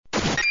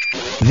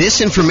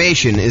This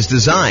information is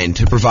designed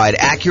to provide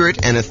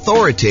accurate and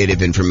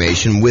authoritative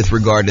information with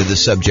regard to the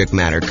subject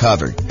matter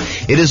covered.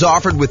 It is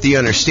offered with the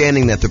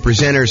understanding that the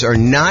presenters are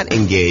not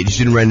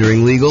engaged in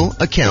rendering legal,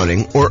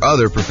 accounting, or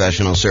other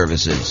professional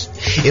services.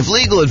 If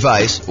legal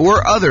advice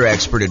or other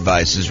expert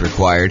advice is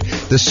required,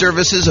 the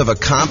services of a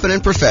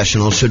competent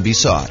professional should be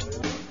sought.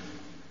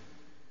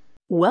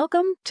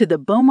 Welcome to the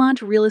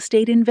Beaumont Real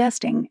Estate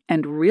Investing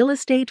and Real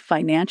Estate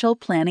Financial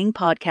Planning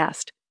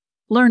Podcast.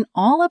 Learn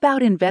all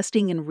about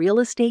investing in real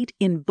estate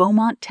in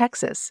Beaumont,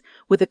 Texas,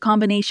 with a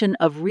combination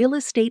of real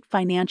estate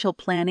financial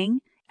planning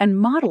and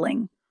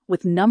modeling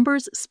with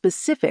numbers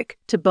specific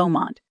to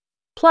Beaumont,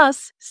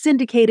 plus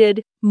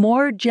syndicated,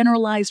 more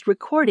generalized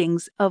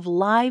recordings of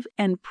live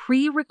and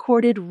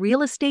pre-recorded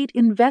real estate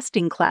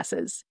investing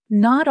classes,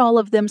 not all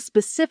of them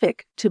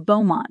specific to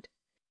Beaumont.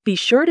 Be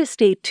sure to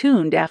stay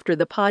tuned after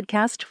the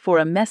podcast for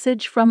a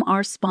message from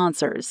our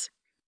sponsors.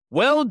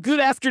 Well, good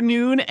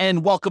afternoon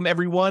and welcome,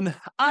 everyone.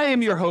 I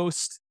am your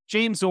host,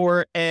 James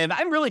Orr, and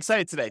I'm really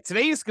excited today.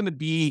 Today is going to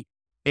be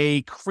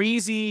a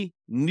crazy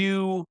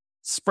new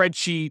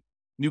spreadsheet,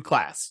 new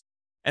class.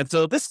 And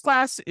so this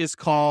class is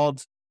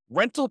called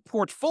Rental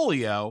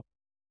Portfolio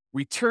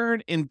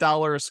Return in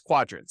Dollars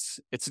Quadrants.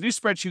 It's a new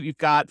spreadsheet you've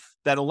got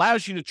that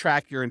allows you to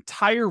track your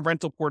entire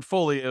rental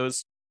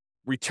portfolio's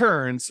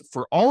returns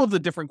for all of the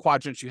different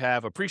quadrants you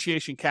have: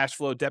 appreciation, cash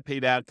flow, debt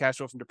pay down, cash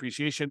flow from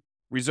depreciation,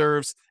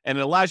 reserves, and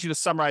it allows you to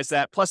summarize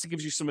that. Plus, it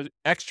gives you some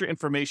extra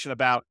information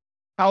about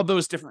how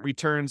those different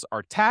returns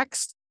are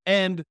taxed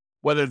and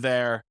whether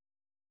they're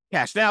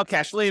cash now,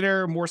 cash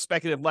later, more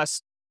speculative,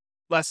 less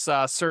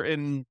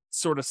certain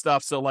sort of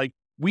stuff. So like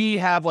we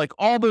have like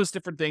all those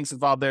different things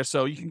involved there.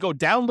 So you can go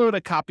download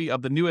a copy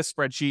of the newest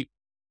spreadsheet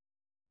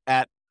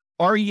at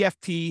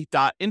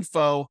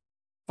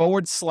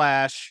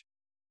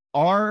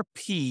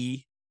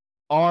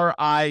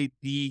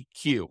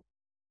refp.info/RPRIDQ.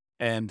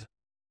 And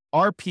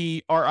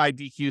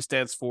RPRIDQ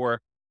stands for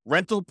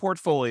Rental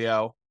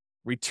Portfolio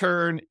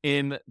Return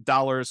in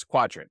Dollars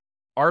Quadrant.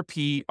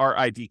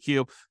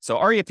 RPRIDQ. So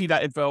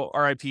refp.info,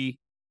 RIP,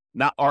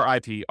 not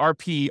RIP,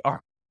 RPRIDQ.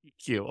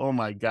 Oh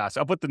my gosh.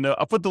 I'll put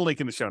the link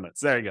in the show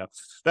notes. There you go.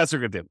 That's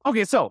what we're gonna do.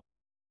 Okay, so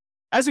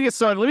as we get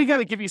started, let me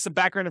kind of give you some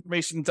background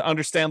information to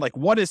understand like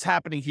what is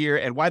happening here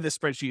and why this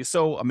spreadsheet is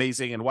so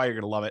amazing and why you're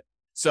gonna love it.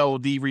 So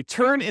the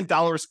Return in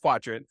Dollars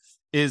Quadrant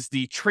is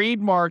the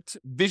trademarked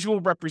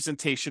visual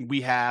representation we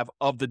have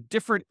of the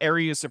different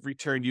areas of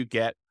return you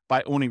get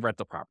by owning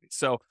rental property.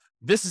 So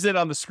this is it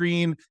on the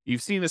screen.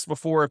 You've seen this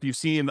before if you've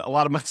seen a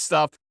lot of my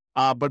stuff,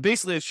 but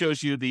basically it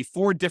shows you the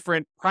 4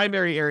 different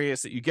primary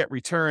areas that you get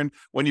returned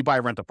when you buy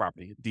a rental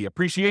property. The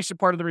appreciation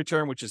part of the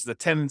return, which is the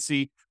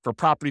tendency for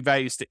property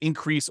values to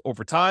increase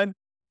over time.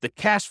 The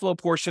cash flow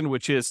portion,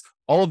 which is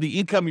all of the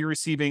income you're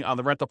receiving on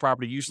the rental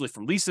property, usually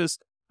from leases,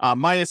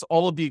 minus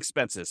all of the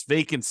expenses: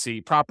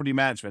 vacancy, property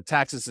management,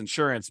 taxes,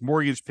 insurance,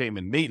 mortgage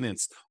payment,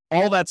 maintenance,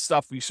 all that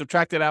stuff. You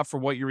subtract it out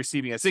from what you're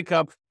receiving as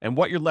income, and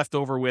what you're left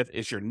over with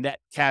is your net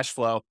cash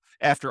flow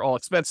after all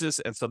expenses.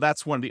 And so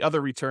that's one of the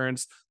other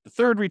returns. The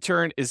third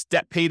return is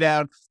debt pay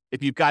down.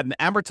 If you've got an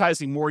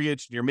amortizing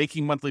mortgage and you're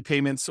making monthly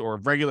payments or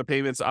regular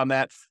payments on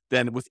that,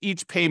 then with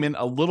each payment,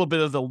 a little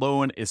bit of the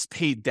loan is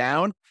paid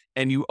down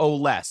and you owe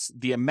less.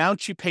 The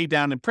amount you pay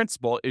down in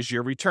principal is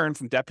your return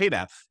from debt pay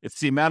down. It's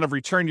the amount of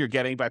return you're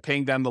getting by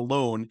paying down the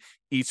loan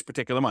each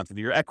particular month, and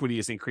your equity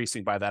is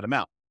increasing by that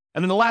amount.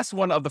 And then the last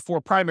one of the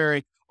 4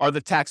 primary are the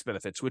tax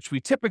benefits, which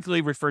we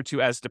typically refer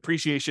to as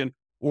depreciation,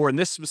 or in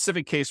this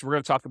specific case, we're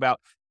going to talk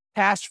about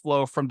cash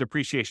flow from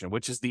depreciation,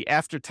 which is the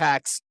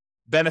after-tax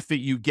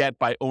benefit you get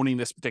by owning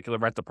this particular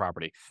rental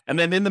property. And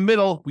then in the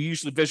middle, we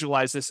usually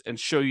visualize this and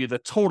show you the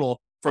total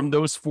from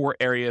those 4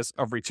 areas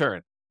of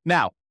return.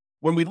 Now,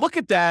 when we look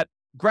at that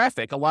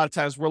graphic, a lot of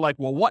times we're like,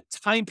 well, what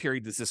time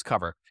period does this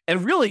cover?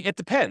 And really, it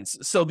depends.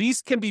 So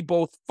these can be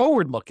both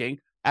forward-looking,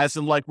 as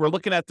in like we're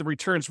looking at the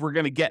returns we're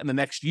going to get in the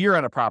next year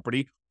on a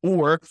property,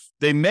 or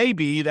they may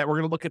be that we're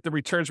going to look at the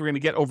returns we're going to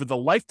get over the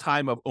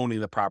lifetime of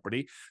owning the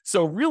property.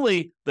 So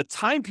really, the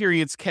time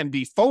periods can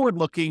be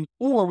forward-looking,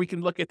 or we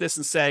can look at this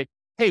and say,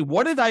 hey,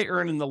 what did I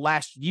earn in the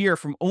last year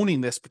from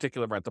owning this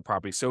particular rental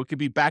property? So it could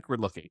be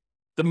backward-looking.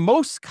 The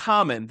most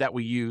common that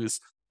we use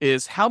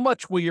is how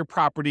much will your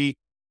property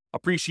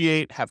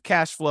appreciate, have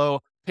cash flow,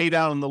 pay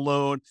down on the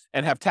loan,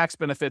 and have tax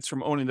benefits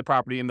from owning the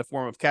property in the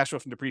form of cash flow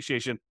from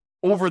depreciation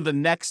over the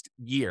next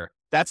year.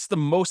 That's the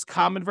most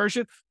common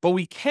version, but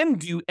we can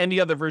do any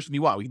other version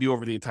you want. We can do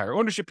over the entire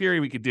ownership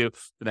period. We could do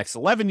the next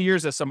 11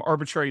 years as some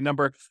arbitrary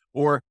number,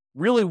 or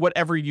really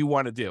whatever you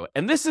want to do.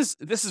 And this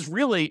is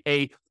really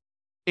a,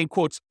 in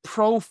quotes,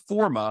 pro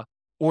forma,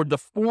 or the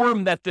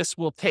form that this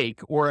will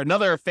take, or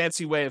another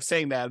fancy way of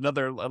saying that,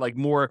 another like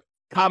more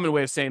common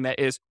way of saying that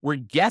is we're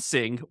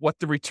guessing what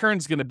the return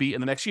is going to be in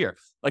the next year.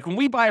 Like when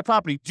we buy a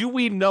property, do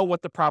we know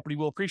what the property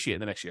will appreciate in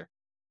the next year?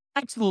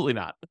 Absolutely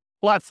not.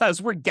 A lot of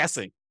times we're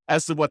guessing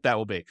as to what that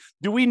will be.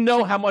 Do we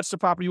know how much the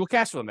property will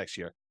cash flow next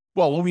year?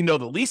 Well, when we know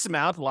the lease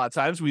amount, a lot of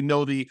times we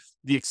know the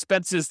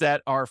expenses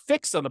that are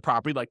fixed on the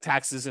property, like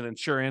taxes and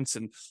insurance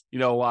and,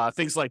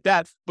 things like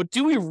that. But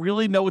do we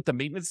really know what the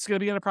maintenance is going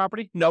to be on the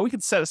property? No, we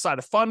can set aside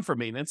a fund for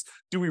maintenance.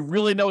 Do we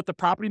really know what the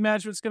property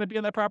management is going to be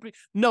on that property?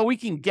 No, we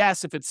can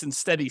guess if it's in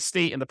steady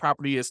state and the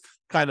property is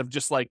kind of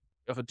just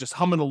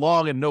humming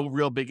along and no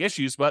real big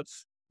issues. But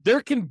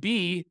there can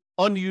be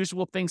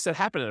unusual things that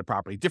happen in a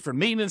property, different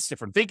maintenance,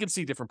 different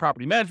vacancy, different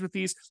property management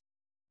fees.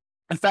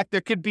 In fact,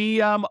 there could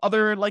be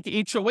other like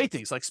HOA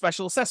things, like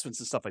special assessments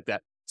and stuff like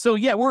that. So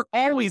yeah, we're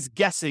always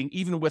guessing,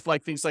 even with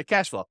like things like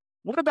cash flow.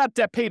 What about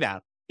debt pay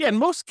down? Yeah, in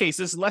most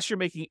cases, unless you're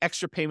making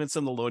extra payments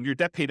on the loan, your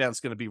debt pay down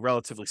is going to be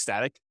relatively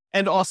static.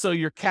 And also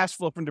your cash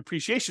flow from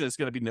depreciation is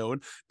going to be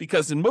known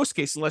because in most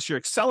cases, unless you're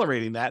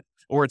accelerating that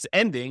or it's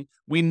ending,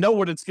 we know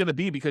what it's going to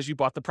be because you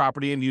bought the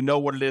property and you know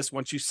what it is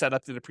once you set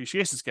up the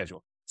depreciation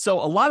schedule. So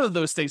a lot of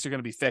those things are going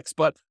to be fixed,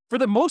 but for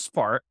the most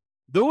part,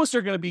 those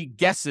are going to be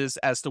guesses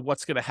as to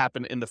what's going to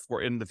happen in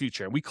the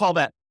future. We call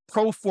that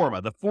pro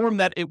forma, the form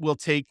that it will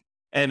take.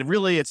 And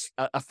really, it's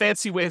a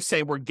fancy way of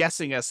saying we're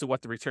guessing as to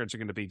what the returns are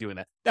going to be doing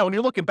that. Now, when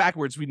you're looking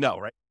backwards, we know,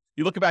 right?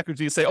 You look backwards,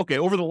 you say, okay,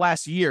 over the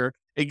last year,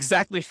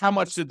 exactly how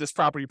much did this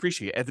property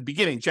appreciate? At the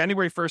beginning,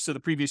 January 1st of the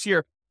previous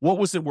year, what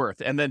was it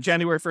worth? And then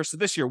January 1st of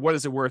this year, what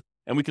is it worth?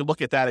 And we can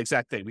look at that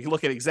exact thing. We can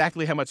look at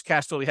exactly how much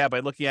cash flow we have by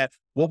looking at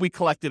what we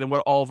collected and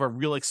what all of our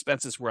real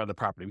expenses were on the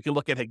property. We can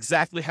look at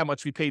exactly how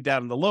much we paid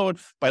down in the loan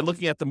by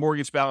looking at the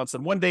mortgage balance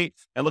on one date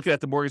and looking at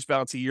the mortgage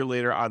balance a year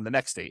later on the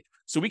next date.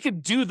 So we can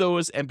do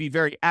those and be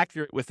very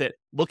accurate with it,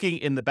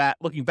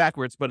 looking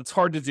backwards, but it's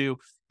hard to do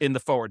in the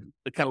forward,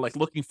 kind of like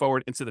looking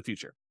forward into the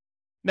future.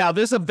 Now,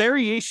 there's a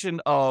variation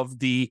of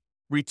the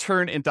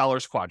return in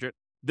dollars quadrant.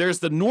 There's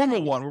the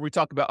normal one where we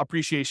talk about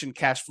appreciation,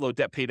 cash flow,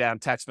 debt pay down,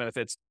 tax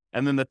benefits,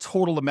 and then the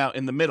total amount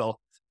in the middle.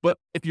 But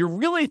if you're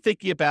really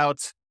thinking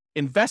about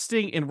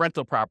investing in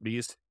rental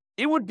properties,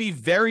 it would be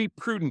very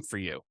prudent for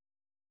you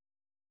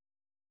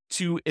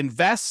to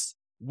invest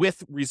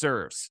with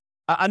reserves.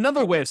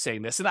 Another way of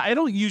saying this, and I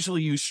don't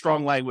usually use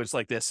strong language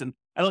like this, and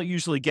I don't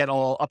usually get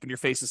all up in your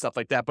face and stuff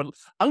like that, but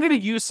I'm going to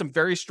use some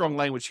very strong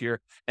language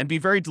here and be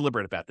very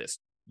deliberate about this.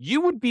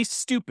 You would be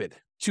stupid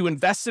to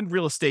invest in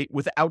real estate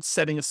without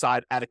setting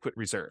aside adequate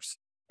reserves.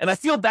 And I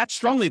feel that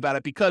strongly about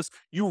it because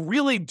you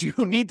really do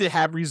need to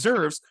have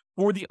reserves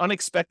for the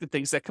unexpected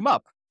things that come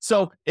up.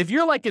 So if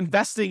you're like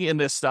investing in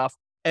this stuff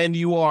and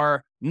you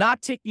are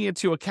not taking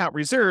into account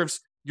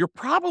reserves, you're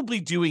probably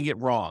doing it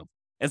wrong.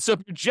 And so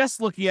if you're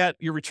just looking at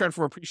your return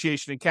from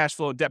appreciation and cash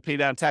flow, debt pay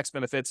down, tax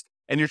benefits,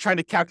 and you're trying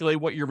to calculate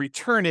what your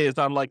return is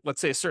on, like,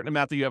 let's say a certain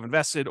amount that you have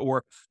invested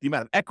or the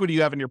amount of equity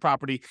you have in your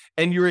property,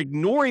 and you're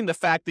ignoring the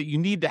fact that you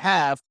need to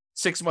have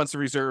 6 months of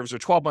reserves or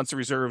 12 months of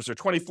reserves or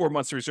 24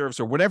 months of reserves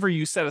or whatever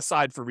you set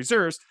aside for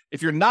reserves,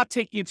 if you're not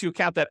taking into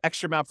account that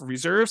extra amount for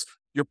reserves,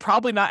 you're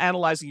probably not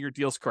analyzing your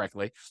deals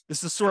correctly.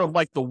 This is sort of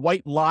like the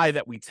white lie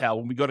that we tell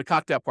when we go to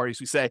cocktail parties.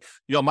 We say,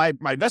 my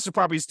investment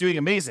property is doing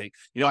amazing.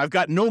 I've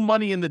got no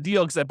money in the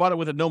deal because I bought it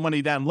with a no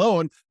money down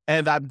loan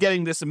and I'm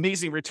getting this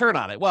amazing return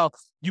on it. Well,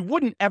 you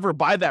wouldn't ever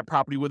buy that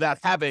property without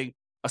having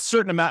a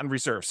certain amount in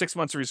reserve, 6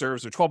 months of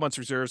reserves or 12 months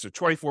of reserves or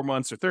 24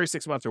 months or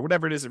 36 months or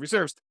whatever it is in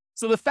reserves.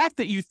 So the fact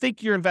that you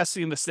think you're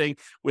investing in this thing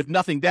with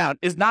nothing down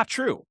is not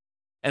true.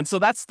 And so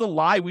that's the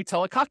lie we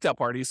tell at cocktail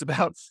parties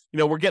about,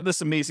 we're getting this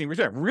amazing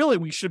return. Really,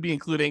 we should be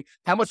including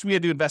how much we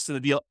had to invest in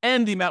the deal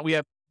and the amount we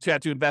have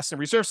to invest in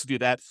reserves to do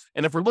that.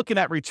 And if we're looking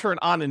at return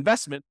on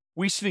investment,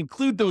 we should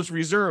include those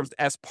reserves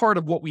as part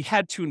of what we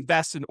had to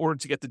invest in order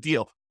to get the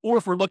deal. Or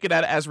if we're looking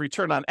at it as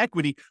return on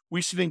equity,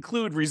 we should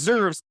include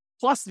reserves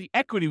plus the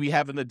equity we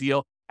have in the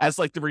deal as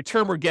like the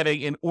return we're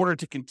getting in order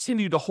to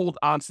continue to hold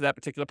on to that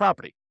particular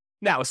property.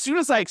 Now, as soon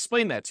as I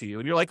explain that to you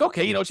and you're like,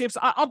 okay, James,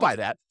 I'll buy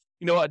that.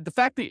 The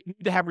fact that you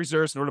need to have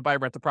reserves in order to buy a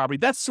rental property,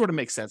 that sort of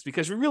makes sense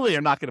because we really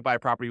are not going to buy a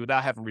property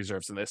without having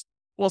reserves in this.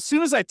 Well, as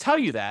soon as I tell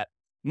you that,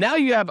 now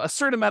you have a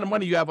certain amount of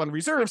money you have on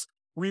reserves,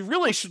 we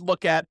really should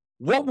look at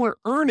what we're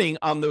earning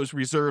on those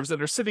reserves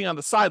that are sitting on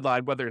the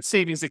sideline, whether it's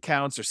savings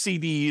accounts or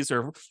CDs,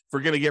 or if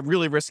we're going to get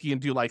really risky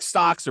and do like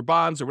stocks or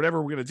bonds or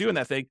whatever we're going to do in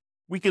that thing.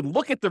 We can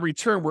look at the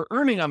return we're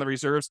earning on the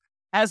reserves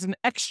as an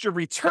extra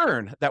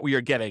return that we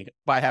are getting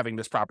by having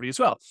this property as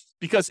well.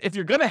 Because if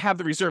you're going to have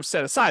the reserve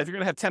set aside, if you're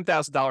going to have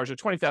 $10,000 or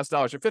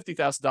 $20,000 or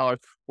 $50,000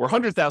 or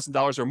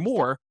 $100,000 or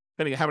more,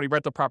 depending on how many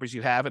rental properties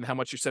you have and how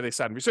much you're setting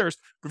aside in reserves,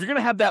 but if you're going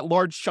to have that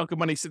large chunk of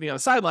money sitting on the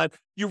sideline,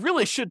 you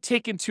really should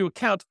take into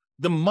account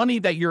the money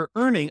that you're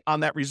earning on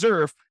that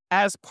reserve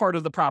as part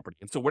of the property.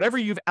 And so whatever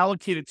you've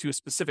allocated to a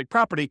specific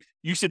property,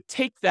 you should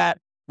take that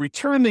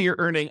return that you're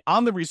earning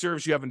on the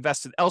reserves you have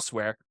invested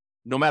elsewhere,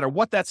 no matter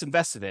what that's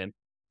invested in,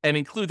 and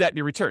include that in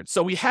your return.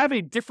 So we have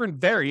a different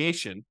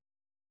variation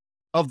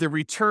of the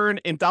return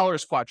in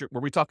dollars quadrant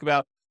where we talk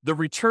about the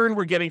return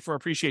we're getting from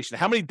appreciation.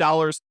 How many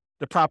dollars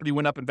the property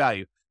went up in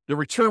value? The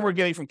return we're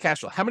getting from cash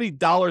flow. How many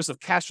dollars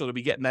of cash flow do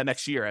we get in that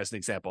next year, as an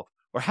example?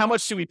 Or how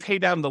much do we pay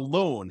down the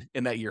loan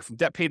in that year from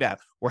debt pay down?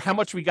 Or how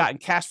much we got in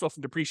cash flow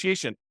from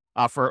depreciation?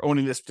 for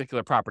owning this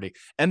particular property.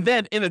 And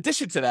then in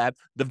addition to that,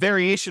 the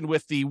variation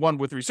with the one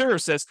with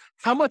reserves says,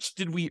 how much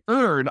did we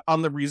earn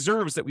on the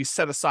reserves that we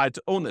set aside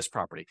to own this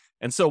property?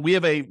 And so we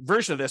have a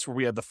version of this where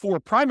we have the 4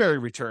 primary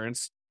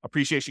returns: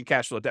 appreciation,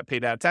 cash flow, debt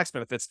paid down, tax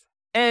benefits.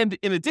 And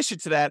in addition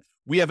to that,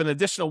 we have an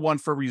additional one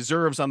for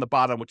reserves on the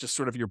bottom, which is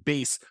sort of your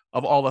base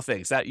of all the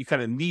things that you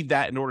kind of need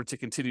that in order to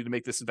continue to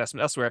make this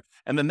investment elsewhere.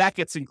 And then that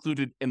gets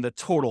included in the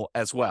total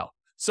as well.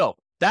 So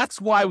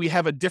that's why we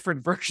have a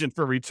different version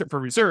for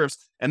reserves.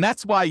 And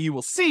that's why you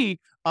will see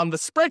on the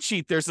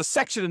spreadsheet, there's a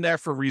section in there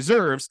for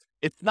reserves.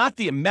 It's not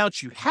the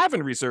amount you have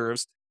in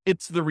reserves.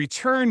 It's the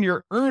return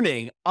you're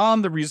earning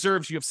on the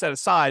reserves you have set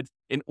aside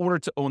in order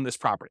to own this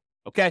property.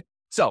 Okay.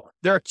 So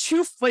there are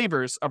 2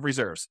 flavors of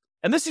reserves.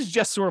 And this is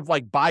just sort of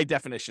like by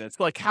definition. It's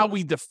like how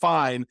we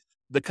define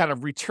the kind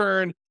of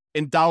return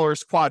in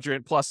dollars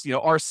quadrant plus,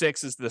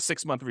 R6 is the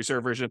 6-month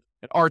reserve version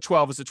and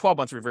R12 is the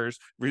 12-month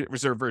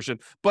reserve version.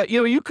 But,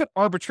 you could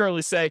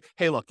arbitrarily say,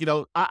 hey, look,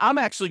 I'm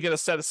actually going to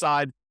set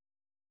aside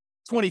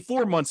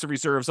 24 months of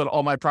reserves on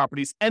all my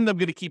properties, and I'm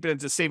going to keep it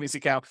into a savings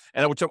account,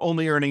 and which I'm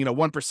only earning, 1%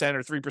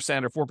 or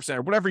 3% or 4%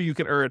 or whatever you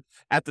can earn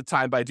at the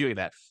time by doing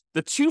that.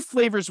 The 2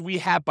 flavors we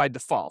have by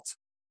default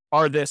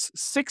are this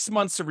 6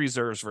 months of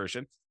reserves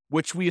version,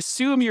 which we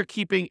assume you're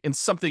keeping in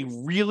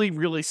something really,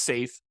 really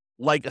safe,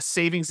 like a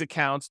savings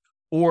account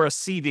or a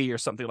CD or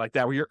something like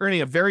that, where you're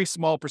earning a very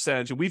small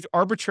percentage. And we've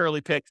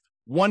arbitrarily picked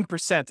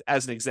 1%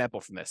 as an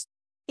example from this.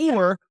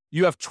 Or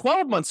you have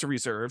 12 months of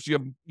reserves.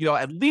 You have,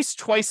 at least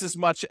twice as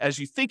much as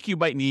you think you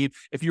might need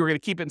if you were going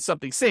to keep it in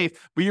something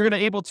safe, but you're going to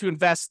be able to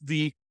invest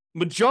the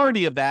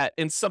majority of that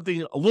in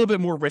something a little bit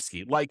more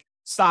risky, like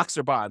stocks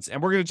or bonds. And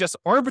we're going to just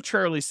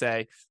arbitrarily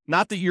say,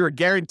 not that you're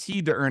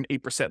guaranteed to earn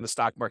 8% in the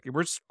stock market.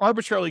 We're just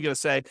arbitrarily going to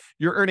say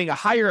you're earning a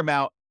higher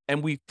amount.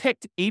 And we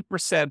picked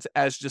 8%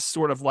 as just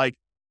sort of like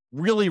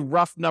really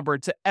rough number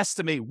to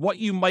estimate what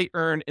you might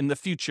earn in the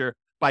future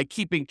by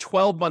keeping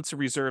 12 months of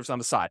reserves on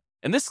the side.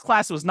 And this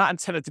class was not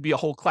intended to be a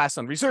whole class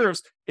on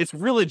reserves. It's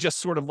really just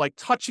sort of like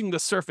touching the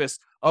surface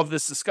of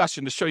this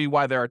discussion to show you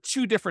why there are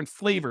 2 different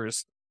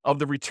flavors of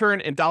the return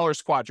in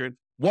dollars quadrant.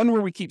 One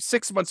where we keep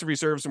 6 months of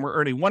reserves and we're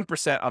earning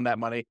 1% on that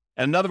money,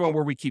 and another one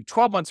where we keep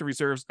 12 months of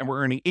reserves and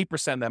we're earning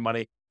 8% on that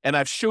money. And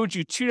I've showed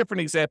you 2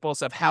 different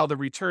examples of how the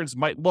returns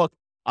might look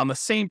on the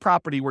same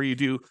property where you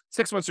do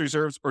 6 months of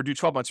reserves or do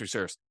 12 months of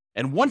reserves.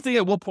 And one thing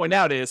I will point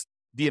out is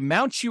the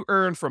amount you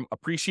earn from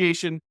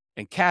appreciation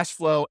and cash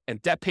flow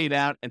and debt pay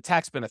down and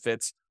tax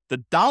benefits, the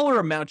dollar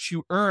amount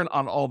you earn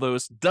on all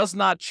those does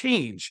not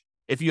change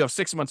if you have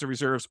 6 months of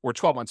reserves or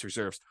 12 months of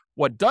reserves.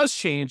 What does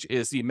change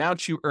is the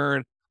amount you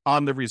earn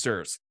on the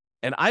reserves.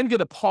 And I'm going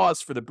to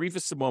pause for the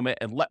briefest moment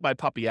and let my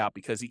puppy out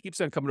because he keeps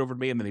on coming over to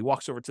me and then he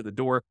walks over to the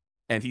door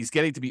and he's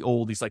getting to be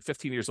old. He's like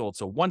 15 years old.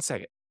 So 1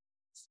 second.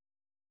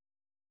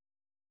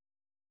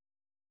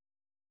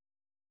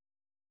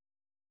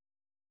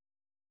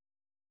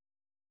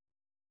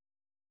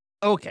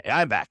 Okay,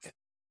 I'm back.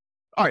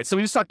 All right, so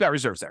we just talked about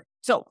reserves there.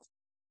 So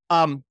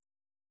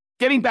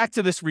getting back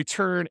to this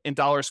return in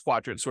dollars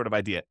quadrant sort of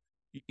idea,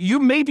 you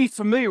may be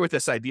familiar with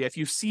this idea if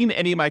you've seen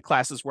any of my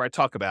classes where I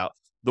talk about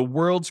the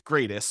world's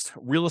greatest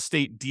real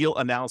estate deal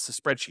analysis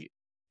spreadsheet.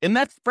 In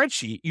that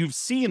spreadsheet, you've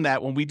seen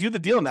that when we do the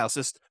deal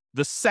analysis,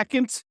 the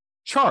second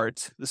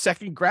chart, the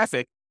second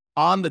graphic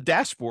on the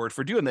dashboard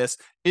for doing this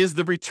is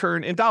the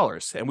return in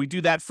dollars. And we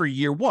do that for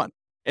year 1.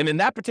 And in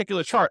that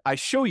particular chart, I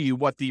show you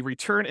what the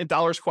return in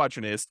dollars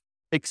quadrant is,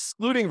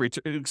 excluding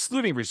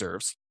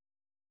reserves.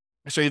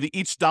 I show you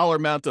each dollar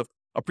amount of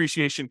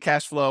appreciation,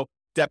 cash flow,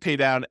 debt pay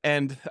down,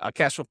 and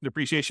cash flow from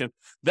depreciation.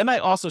 Then I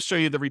also show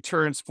you the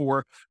returns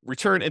for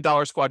return in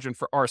dollars quadrant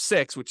for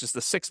R6, which is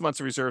the 6 months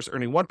of reserves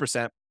earning 1%.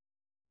 And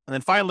then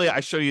finally,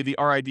 I show you the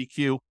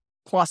RIDQ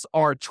plus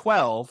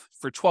R12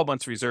 for 12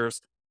 months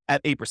reserves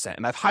at 8%.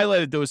 And I've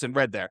highlighted those in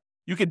red there.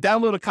 You can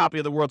download a copy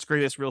of the world's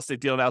greatest real estate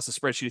deal analysis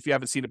spreadsheet. If you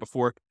haven't seen it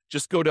before,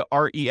 just go to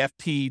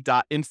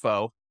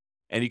refp.info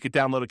and you can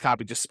download a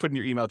copy. Just put in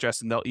your email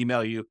address and they'll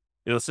email you.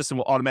 The system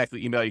will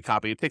automatically email you a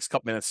copy. It takes a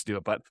couple minutes to do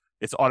it, but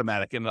it's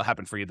automatic and it'll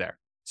happen for you there.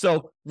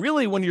 So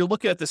really, when you're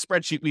looking at the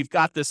spreadsheet, we've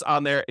got this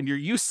on there and you're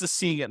used to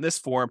seeing it in this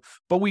form,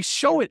 but we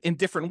show it in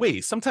different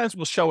ways. Sometimes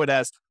we'll show it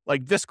as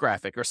like this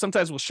graphic, or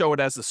sometimes we'll show it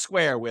as a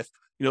square with,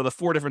 the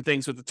 4 different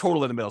things with the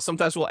total in the middle.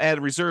 Sometimes we'll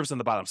add reserves on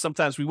the bottom.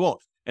 Sometimes we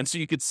won't. And so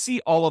you could see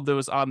all of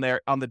those on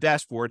there on the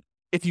dashboard.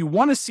 If you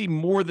want to see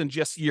more than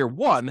just year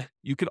 1,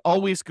 you can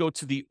always go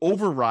to the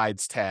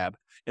overrides tab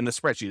in the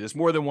spreadsheet. There's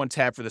more than one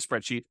tab for the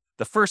spreadsheet.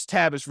 The first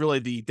tab is really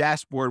the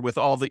dashboard with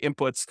all the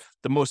inputs,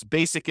 the most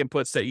basic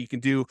inputs that you can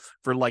do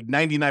for like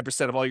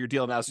 99% of all your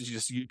deal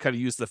analysis. You kind of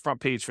use the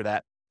front page for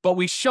that. But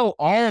we show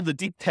all of the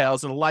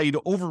details and allow you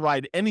to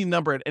override any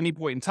number at any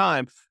point in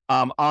time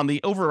on the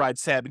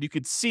overrides tab. And you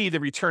could see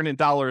the return in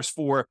dollars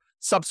for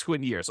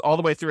subsequent years, all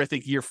the way through, I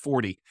think, year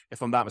 40,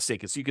 if I'm not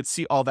mistaken. So you could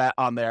see all that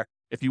on there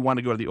if you want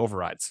to go to the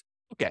overrides.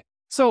 Okay,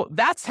 so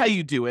that's how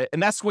you do it.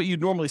 And that's what you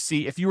normally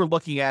see if you were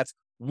looking at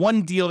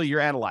one deal that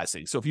you're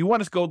analyzing. So if you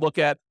want to go look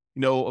at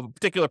a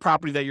particular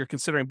property that you're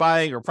considering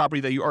buying or a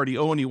property that you already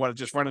own, you want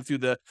to just run it through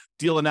the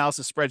deal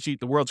analysis spreadsheet,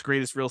 the world's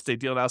greatest real estate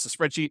deal analysis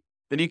spreadsheet,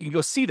 then you can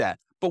go see that.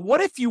 But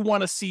what if you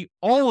want to see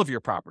all of your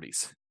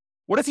properties?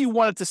 What if you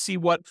wanted to see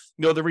what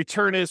the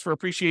return is for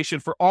appreciation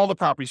for all the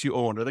properties you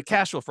own, or the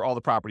cash flow for all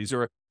the properties,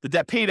 or the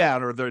debt pay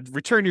down, or the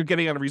return you're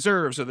getting on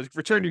reserves, or the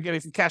return you're getting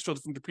from cash flow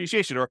from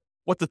depreciation, or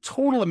what the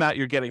total amount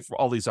you're getting for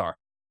all these are?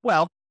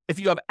 Well, if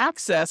you have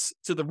access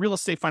to the real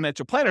estate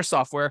financial planner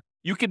software,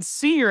 you can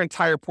see your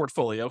entire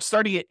portfolio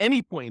starting at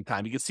any point in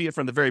time. You can see it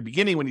from the very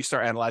beginning when you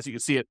start analyzing. You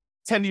can see it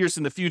 10 years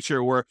in the future,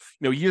 or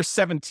year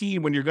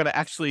 17 when you're going to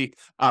actually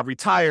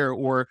retire,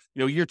 or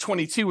year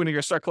 22 when you're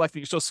going to start collecting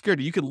your Social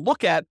Security. You can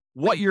look at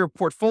what your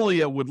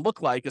portfolio would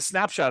look like, a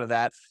snapshot of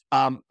that,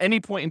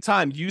 any point in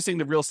time using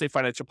the real estate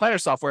financial planner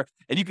software,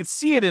 and you can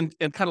see it in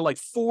kind of like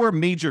 4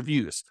 major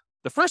views.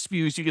 The first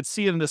view is you can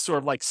see it in this sort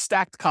of like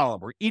stacked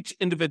column where each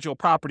individual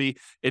property,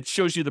 it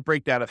shows you the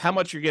breakdown of how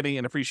much you're getting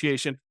in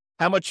appreciation,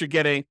 how much you're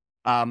getting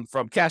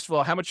from cash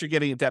flow, how much you're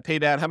getting in debt pay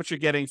down, how much you're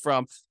getting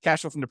from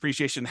cash flow from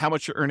depreciation, how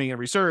much you're earning in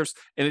reserves.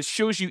 And it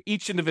shows you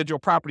each individual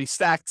property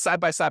stacked side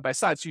by side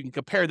so you can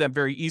compare them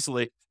very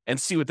easily and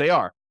see what they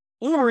are.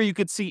 Or you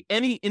could see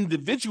any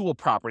individual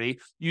property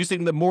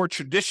using the more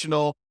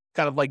traditional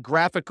kind of like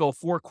graphical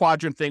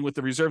 4-quadrant thing with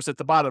the reserves at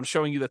the bottom,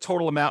 showing you the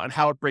total amount and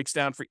how it breaks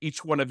down for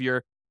each one of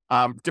your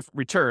different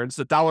returns,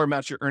 the dollar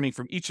amounts you're earning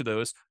from each of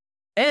those.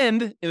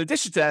 And in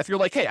addition to that, if you're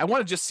like, hey, I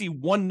want to just see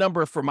one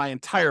number for my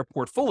entire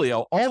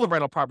portfolio, all the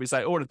rental properties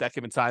I own at that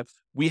given time,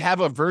 we have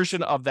a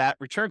version of that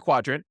return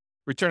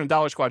in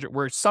dollars quadrant,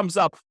 where it sums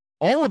up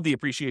all of the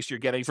appreciation you're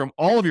getting from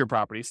all of your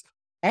properties,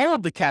 all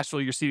of the cash flow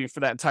you're receiving for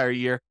that entire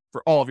year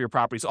for all of your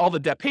properties, all the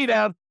debt pay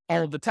down,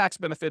 all of the tax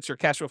benefits or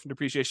cash flow from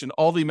depreciation,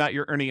 all the amount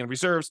you're earning in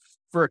reserves,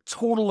 for a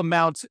total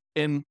amount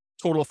in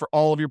total for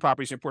all of your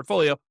properties in your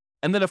portfolio.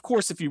 And then, of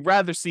course, if you'd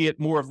rather see it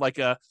more of like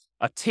a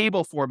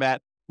table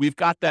format, we've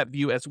got that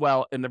view as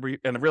well in the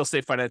Real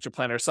Estate Financial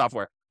Planner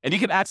software. And you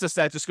can access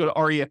that. Just go to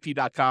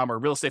refp.com or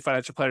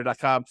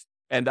realestatefinancialplanner.com,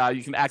 and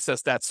you can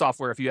access that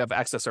software if you have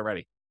access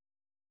already.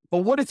 But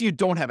what if you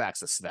don't have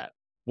access to that?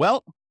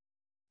 Well,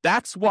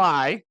 that's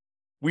why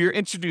we are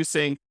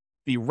introducing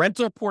the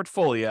rental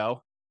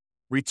portfolio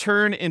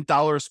return in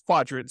dollars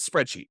quadrant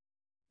spreadsheet.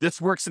 This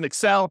works in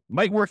Excel,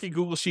 might work in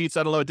Google Sheets.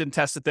 I don't know. I didn't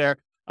test it there.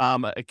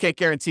 I can't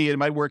guarantee it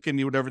might work in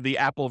whatever the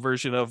Apple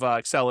version of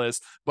Excel is,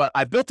 but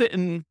I built it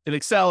in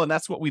Excel, and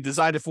that's what we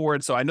designed it for.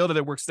 And so I know that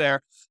it works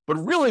there. But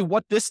really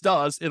what this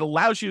does, it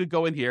allows you to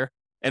go in here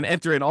and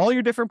enter in all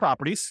your different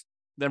properties,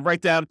 then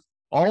write down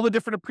all the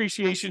different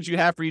appreciations you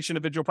have for each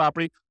individual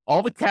property,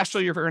 all the cash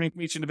flow you're earning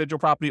from each individual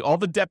property, all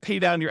the debt pay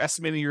down you're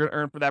estimating you're going to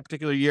earn for that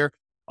particular year,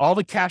 all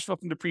the cash flow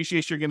from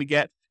depreciation you're going to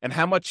get, and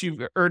how much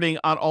you're earning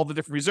on all the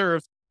different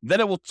reserves. Then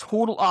it will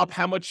total up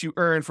how much you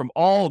earn from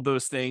all of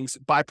those things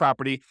by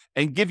property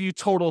and give you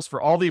totals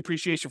for all the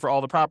appreciation for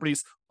all the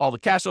properties, all the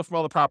cash flow from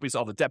all the properties,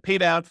 all the debt pay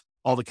down,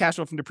 all the cash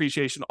flow from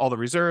depreciation, all the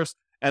reserves,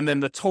 and then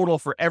the total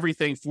for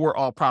everything for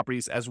all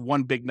properties as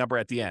one big number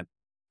at the end.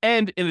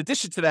 And in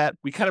addition to that,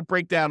 we kind of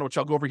break down, which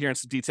I'll go over here in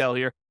some detail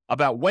here,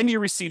 about when you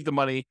receive the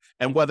money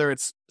and whether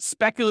it's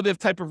speculative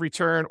type of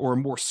return or a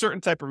more certain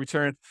type of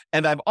return.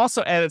 And I've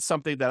also added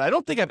something that I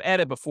don't think I've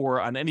added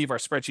before on any of our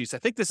spreadsheets. I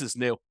think this is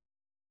new.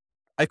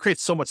 I create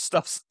so much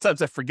stuff,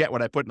 sometimes I forget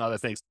what I put in other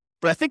things,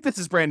 but I think this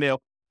is brand new.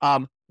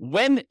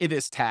 When it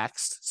is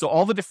taxed, so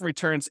all the different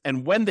returns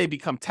and when they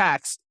become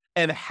taxed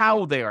and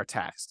how they are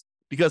taxed,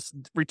 because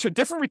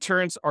different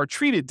returns are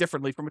treated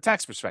differently from a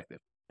tax perspective.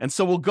 And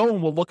so we'll go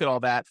and we'll look at all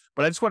that,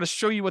 but I just want to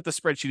show you what the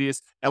spreadsheet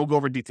is and we'll go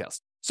over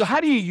details. So how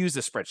do you use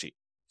this spreadsheet?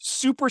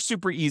 Super,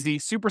 super easy,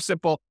 super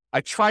simple.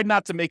 I tried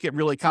not to make it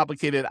really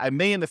complicated. I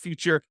may in the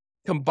future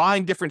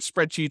combine different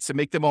spreadsheets and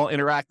make them all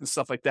interact and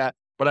stuff like that.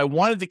 But I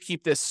wanted to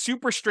keep this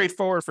super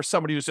straightforward for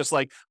somebody who's just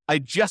like, I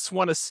just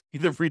want to see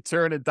the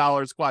return in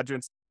dollars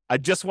quadrants. I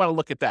just want to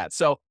look at that.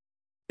 So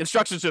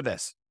instructions are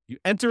this. You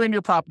enter in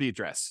your property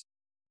address.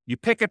 You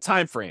pick a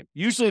time frame.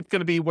 Usually it's going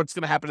to be what's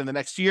going to happen in the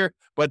next year,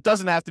 but it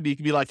doesn't have to be. It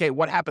can be like, hey,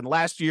 what happened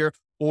last year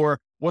or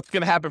what's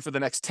going to happen for the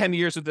next 10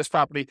 years with this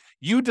property.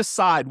 You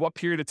decide what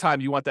period of time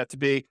you want that to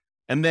be.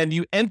 And then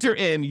you enter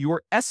in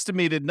your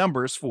estimated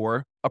numbers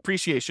for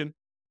appreciation,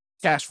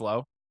 cash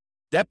flow,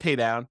 debt pay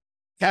down,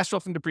 cash flow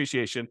from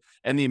depreciation,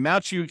 and the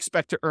amount you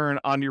expect to earn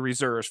on your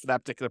reserves for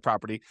that particular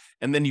property.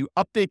 And then you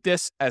update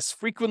this as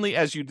frequently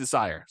as you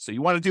desire. So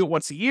you want to do it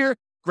once a year?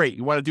 Great.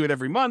 You want to do it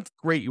every month?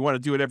 Great. You want to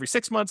do it every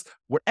 6 months?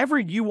 Whatever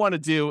you want to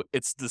do,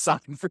 it's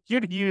designed for you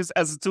to use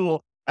as a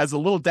tool, as a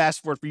little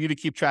dashboard for you to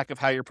keep track of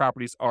how your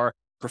properties are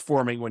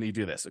performing when you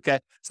do this. Okay.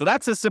 So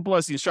that's as simple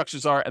as the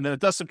instructions are. And then it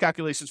does some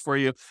calculations for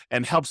you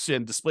and helps you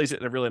and displays it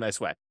in a really nice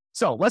way.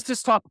 So let's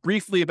just talk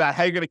briefly about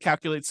how you're going to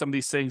calculate some of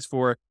these things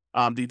for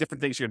the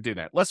different things you're going to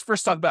do now. Let's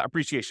first talk about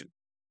appreciation.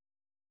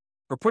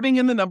 For putting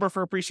in the number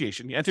for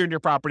appreciation, you enter in your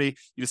property,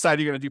 you decide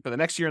you're going to do for the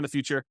next year in the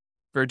future.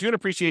 For doing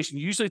appreciation,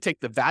 you usually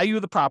take the value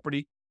of the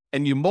property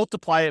and you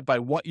multiply it by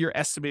what you're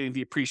estimating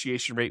the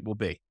appreciation rate will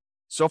be.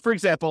 So for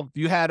example, if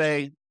you had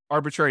a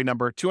arbitrary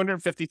number,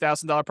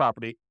 $250,000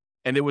 property,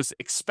 and it was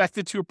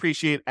expected to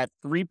appreciate at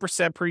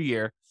 3% per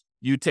year,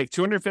 you take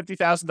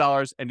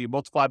 $250,000 and you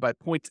multiply by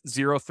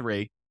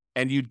 0.03,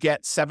 and you'd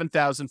get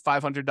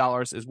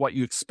 $7,500 is what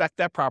you expect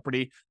that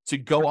property to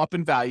go up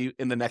in value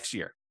in the next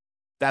year.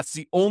 That's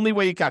the only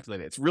way you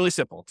calculate it. It's really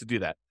simple to do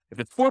that. If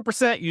it's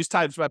 4%, you use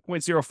times by 0.04.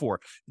 If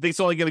you think it's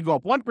only going to go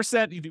up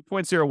 1%, you do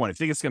 0.01. If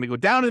you think it's going to go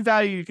down in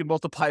value, you can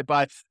multiply it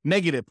by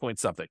negative point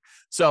something.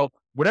 So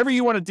whatever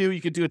you want to do,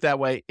 you can do it that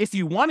way. If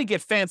you want to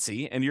get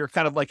fancy and you're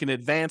kind of like an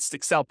advanced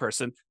Excel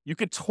person, you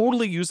could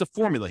totally use a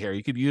formula here.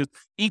 You could use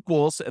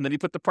equals, and then you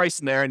put the price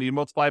in there and you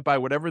multiply it by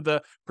whatever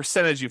the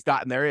percentage you've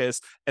gotten there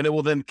is, and it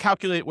will then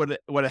calculate what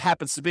it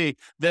happens to be.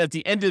 Then at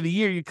the end of the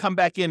year, you come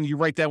back in, you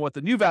write down what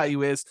the new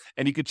value is,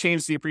 and you could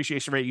change the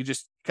appreciation rate. You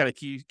just kind of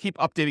keep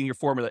updating your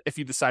formula if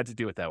you decide to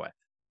do it that way.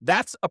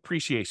 That's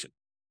appreciation.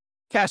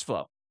 Cash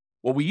flow.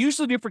 What we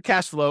usually do for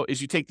cash flow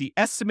is you take the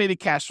estimated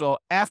cash flow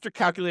after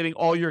calculating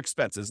all your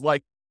expenses,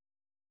 like,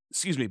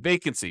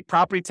 vacancy,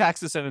 property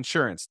taxes and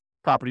insurance,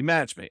 property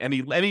management,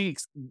 any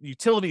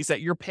utilities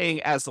that you're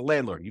paying as the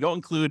landlord. You don't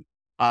include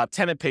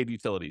tenant paid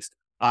utilities,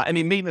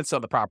 any maintenance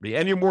on the property,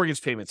 and your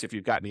mortgage payments if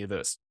you've got any of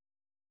those.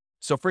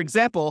 So for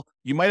example,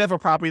 you might have a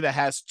property that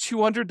has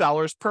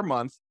 $200 per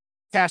month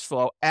cash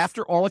flow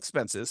after all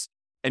expenses,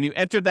 and you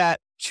enter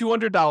that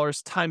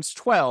 $200 times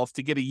 12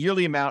 to get a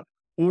yearly amount,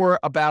 or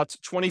about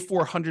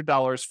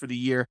 $2,400 for the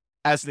year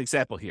as an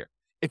example here.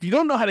 If you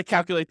don't know how to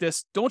calculate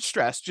this, don't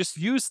stress. Just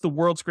use the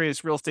world's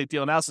greatest real estate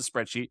deal analysis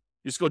spreadsheet.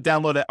 Just go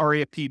download at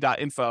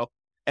refp.info,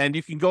 and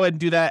you can go ahead and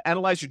do that,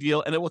 analyze your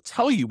deal, and it will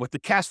tell you what the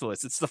cash flow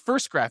is. It's the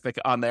first graphic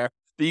on there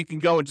that you can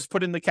go and just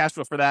put in the cash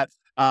flow for that,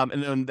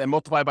 and then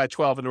multiply by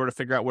 12 in order to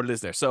figure out what it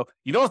is there. So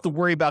you don't have to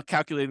worry about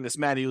calculating this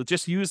manually.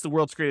 Just use the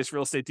world's greatest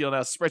real estate deal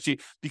analysis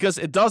spreadsheet because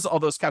it does all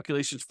those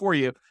calculations for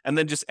you, and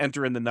then just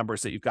enter in the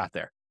numbers that you've got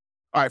there.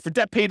 All right, for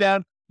debt pay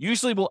down,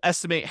 usually we'll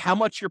estimate how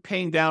much you're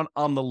paying down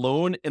on the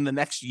loan in the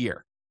next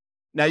year.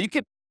 Now, you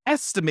can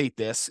estimate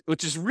this,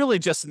 which is really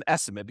just an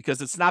estimate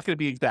because it's not going to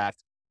be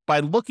exact, by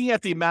looking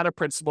at the amount of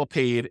principal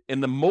paid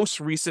in the most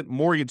recent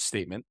mortgage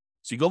statement.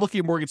 So you go look at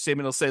your mortgage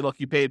statement, it'll say, look,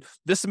 you paid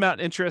this amount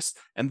in interest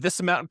and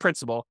this amount in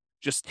principal.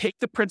 Just take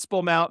the principal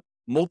amount,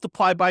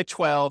 multiply by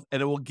 12,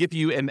 and it will give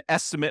you an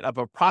estimate of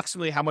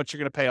approximately how much you're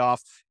going to pay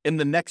off in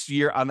the next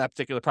year on that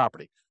particular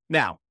property.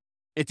 Now,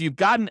 if you've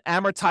got an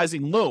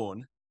amortizing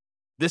loan,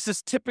 this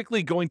is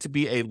typically going to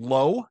be a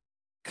low,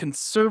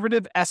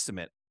 conservative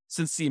estimate,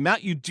 since the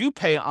amount you do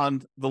pay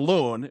on the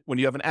loan when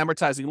you have an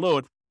amortizing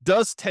loan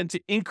does tend to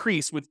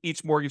increase with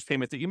each mortgage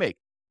payment that you make.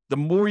 The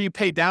more you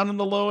pay down on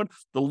the loan,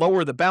 the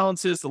lower the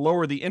balance is, the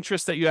lower the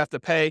interest that you have to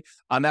pay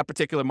on that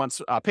particular month's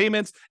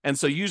payments. And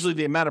so usually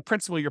the amount of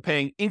principal you're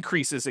paying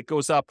increases. It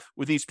goes up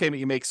with each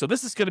payment you make. So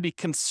this is going to be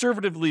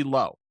conservatively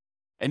low.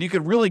 And you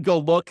can really go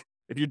look.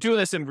 If you're doing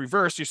this in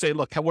reverse, you say,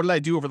 look, what did I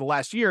do over the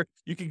last year?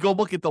 You can go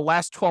look at the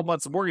last 12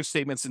 months of mortgage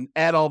statements and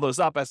add all those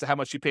up as to how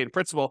much you paid in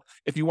principal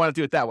if you want to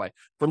do it that way.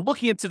 For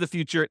looking into the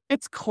future,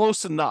 it's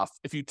close enough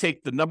if you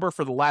take the number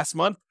for the last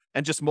month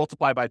and just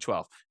multiply by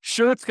 12.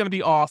 Sure, it's going to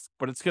be off,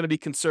 but it's going to be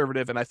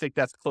conservative, and I think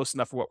that's close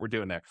enough for what we're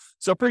doing there.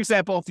 So, for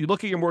example, if you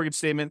look at your mortgage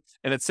statement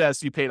and it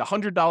says you paid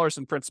 $100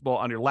 in principal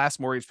on your last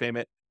mortgage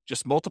payment,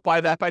 just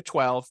multiply that by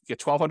 12, get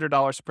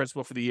 $1,200 in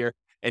principal for the year,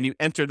 and you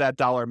enter that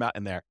dollar amount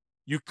in there.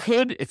 You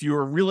could, if you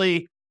were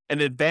really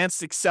an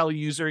advanced Excel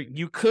user,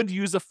 you could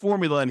use a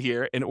formula in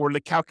here in order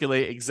to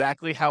calculate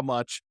exactly how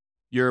much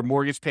your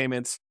mortgage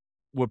payments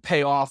would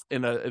pay off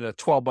in a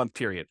 12-month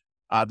period.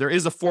 There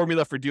is a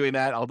formula for doing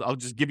that. I'll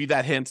just give you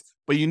that hint,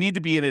 but you need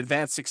to be an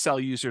advanced Excel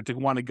user to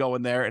want to go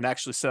in there and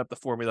actually set up the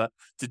formula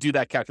to do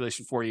that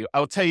calculation for you. I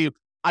will tell you,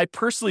 I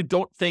personally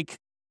don't think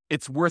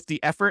it's worth the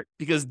effort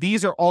because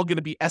these are all going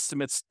to be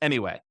estimates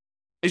anyway.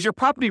 Is your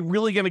property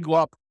really going to go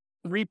up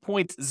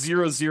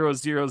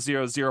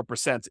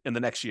 3.00000% in the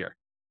next year?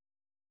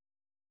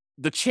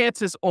 The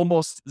chance is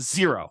almost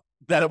zero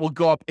that it will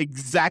go up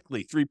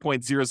exactly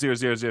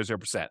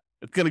 3.00000%.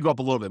 It's going to go up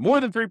a little bit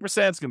more than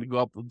 3%. It's going to go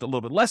up a little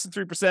bit less than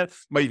 3%.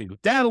 Might even go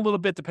down a little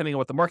bit depending on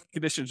what the market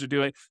conditions are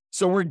doing.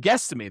 So we're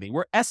guesstimating.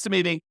 We're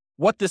estimating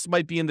what this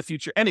might be in the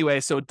future anyway.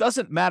 So it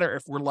doesn't matter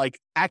if we're like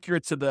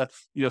accurate to the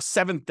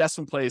seventh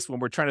decimal place when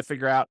we're trying to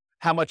figure out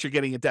how much you're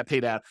getting in debt pay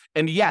down.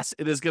 And yes,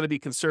 it is going to be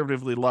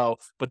conservatively low,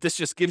 but this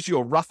just gives you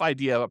a rough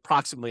idea of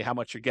approximately how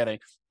much you're getting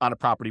on a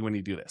property when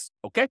you do this.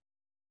 Okay.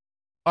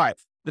 All right.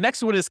 The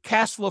next one is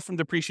cash flow from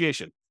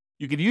depreciation.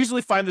 You can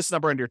usually find this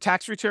number on your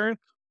tax return,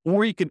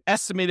 or you can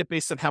estimate it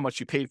based on how much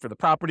you paid for the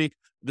property.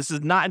 This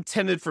is not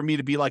intended for me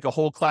to be like a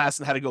whole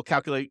class on how to go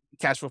calculate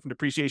cash flow from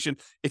depreciation.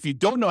 If you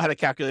don't know how to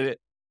calculate it,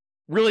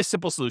 really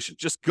simple solution.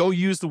 Just go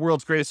use the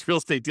world's greatest real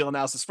estate deal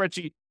analysis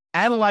spreadsheet.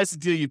 Analyze the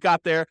deal you've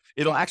got there.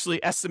 It'll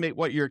actually estimate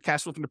what your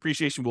cash flow from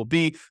depreciation will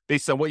be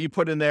based on what you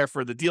put in there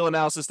for the deal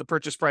analysis, the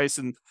purchase price,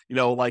 and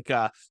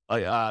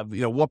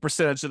what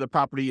percentage of the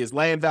property is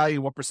land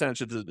value, what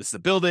percentage is the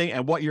building,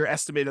 and what your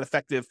estimated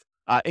effective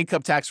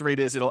income tax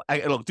rate is. It'll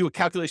do a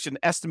calculation,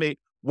 estimate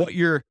what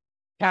your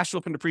cash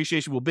flow from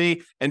depreciation will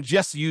be, and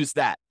just use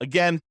that.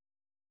 Again,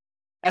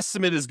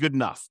 estimate is good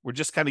enough. We're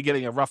just kind of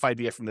getting a rough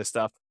idea from this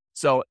stuff.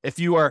 So if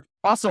you are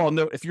also, I'll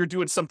note, if you're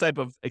doing some type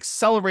of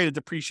accelerated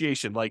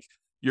depreciation, like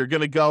you're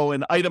going to go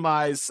and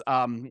itemize,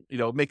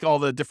 make all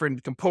the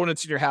different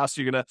components in your house.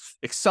 You're going to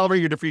accelerate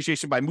your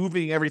depreciation by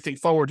moving everything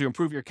forward to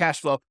improve your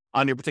cash flow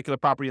on your particular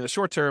property in the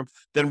short term.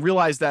 Then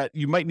realize that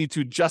you might need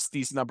to adjust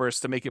these numbers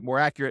to make it more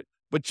accurate,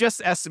 but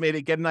just estimate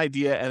it, get an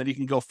idea, and then you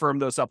can go firm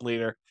those up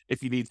later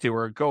if you need to,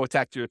 or go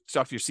talk to your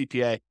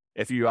CPA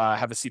if you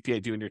have a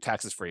CPA doing your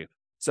taxes for you.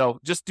 So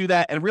just do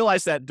that and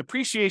realize that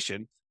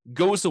depreciation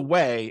goes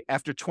away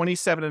after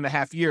 27 and a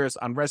half years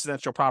on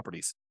residential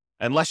properties,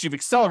 unless you've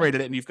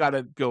accelerated it and you've got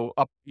to go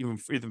up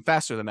even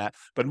faster than that.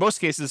 But in most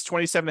cases,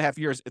 27 and a half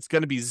years, it's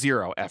going to be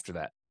zero after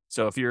that.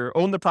 So if you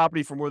own the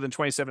property for more than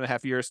 27 and a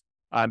half years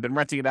and been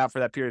renting it out for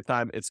that period of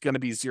time, it's going to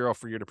be zero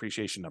for your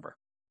depreciation number.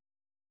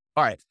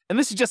 All right. And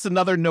this is just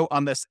another note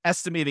on this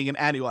estimating and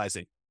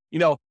annualizing.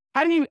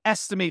 How do you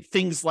estimate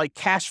things like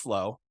cash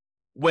flow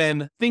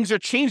when things are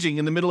changing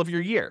in the middle of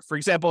your year? For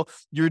example,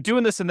 you're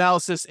doing this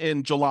analysis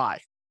in July.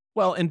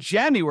 Well, in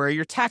January,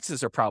 your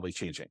taxes are probably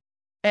changing.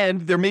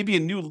 And there may be a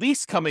new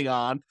lease coming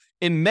on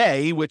in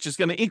May, which is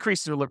going to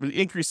increase the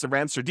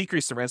rents or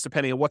decrease the rents,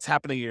 depending on what's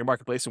happening in your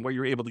marketplace and what you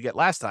were able to get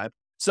last time.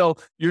 So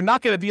you're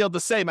not going to be able to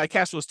say my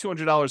cash flow is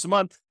 $200 a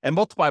month and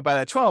multiply by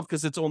that 12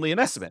 because it's only an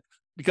estimate.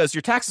 Because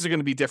your taxes are going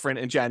to be different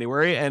in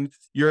January, and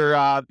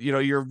your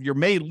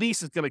May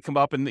lease is going to come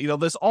up, and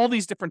there's all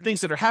these different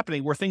things that are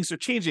happening where things are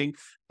changing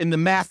in the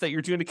math that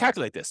you're doing to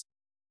calculate this.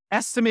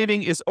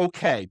 Estimating is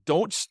okay.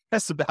 Don't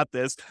stress about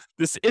this.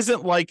 This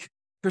isn't like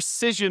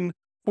precision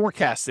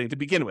forecasting to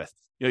begin with.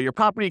 Your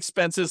property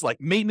expenses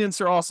like maintenance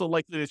are also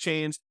likely to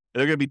change.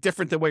 They're going to be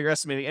different than what you're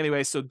estimating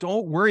anyway. So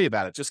don't worry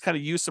about it. Just kind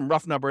of use some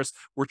rough numbers.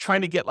 We're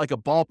trying to get like a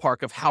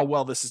ballpark of how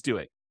well this is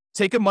doing.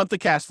 Take a month of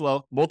cash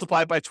flow,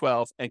 multiply it by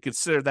 12, and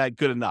consider that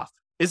good enough.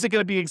 Is it going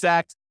to be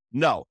exact?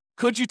 No.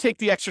 Could you take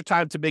the extra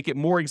time to make it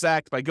more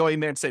exact by going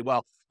there and say,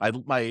 well,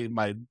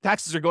 my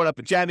taxes are going up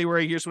in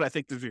January. Here's what I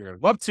think they're going to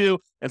go up to.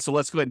 And so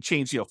let's go ahead and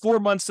change, 4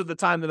 months of the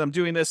time that I'm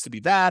doing this to be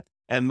that.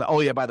 And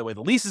oh yeah, by the way,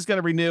 the lease is going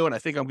to renew, and I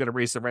think I'm going to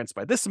raise the rents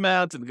by this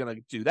amount, and I'm going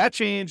to do that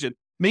change. And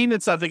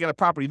maintenance, I think on a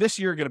property this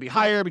year going to be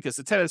higher because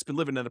the tenant's been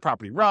living in the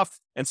property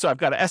rough. And so I've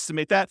got to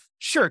estimate that.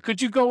 Sure.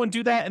 Could you go and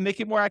do that and make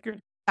it more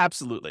accurate?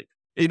 Absolutely.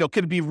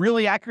 Could it be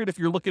really accurate if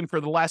you're looking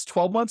for the last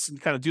 12 months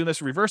and kind of doing this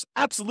in reverse?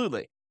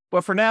 Absolutely.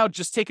 But for now,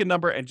 just take a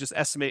number and just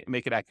estimate and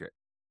make it accurate.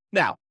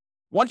 Now,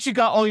 once you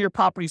got all your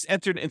properties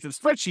entered into the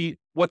spreadsheet,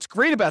 what's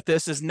great about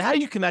this is now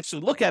you can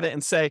actually look at it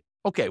and say,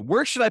 okay,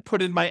 where should I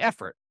put in my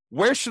effort?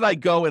 Where should I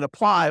go and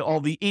apply all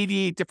the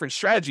 88 different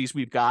strategies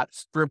we've got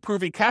for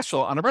improving cash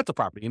flow on a rental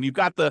property? And you've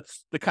got the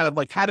kind of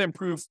like how to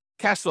improve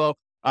cash flow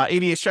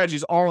 88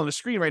 strategies all on the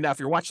screen right now if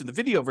you're watching the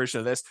video version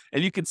of this,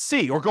 and you can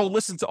see or go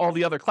listen to all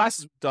the other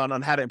classes we've done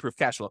on how to improve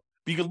cash flow.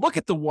 But you can look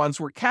at the ones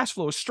where cash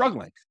flow is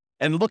struggling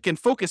and look and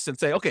focus and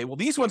say, okay, well,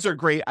 these ones are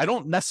great. I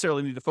don't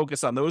necessarily need to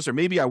focus on those, or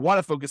maybe I want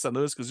to focus on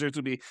those because those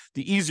will be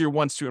the easier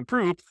ones to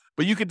improve.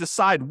 But you can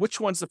decide which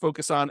ones to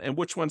focus on and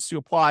which ones to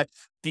apply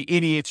the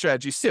 88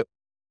 strategies to.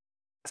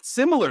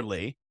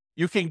 Similarly,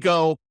 you can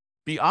go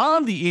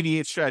beyond the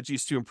 88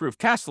 strategies to improve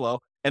cash flow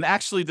and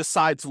actually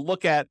decide to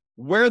look at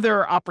where there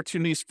are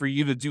opportunities for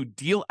you to do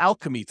deal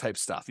alchemy type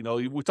stuff.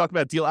 We talk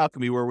about deal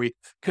alchemy where we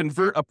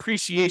convert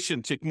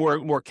appreciation to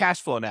more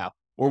cash flow now,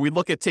 or we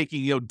look at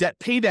taking, debt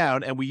pay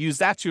down and we use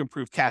that to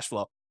improve cash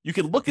flow. You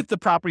can look at the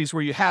properties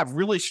where you have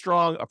really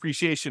strong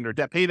appreciation or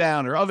debt pay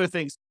down or other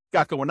things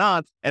got going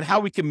on and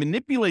how we can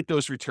manipulate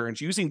those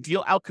returns using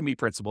deal alchemy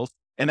principles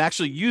and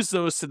actually use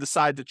those to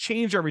decide to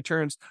change our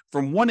returns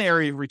from one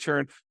area of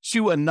return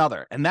to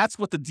another. And that's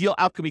what the deal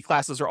alchemy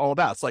classes are all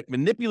about. It's like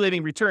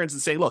manipulating returns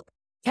and saying, look,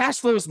 cash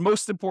flow is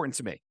most important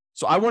to me.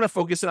 So I want to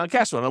focus in on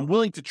cash flow. And I'm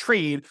willing to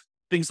trade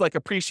things like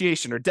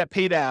appreciation or debt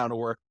pay down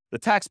or the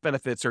tax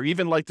benefits or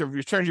even like the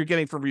returns you're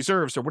getting from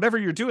reserves or whatever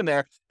you're doing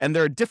there. And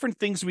there are different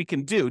things we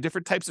can do,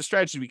 different types of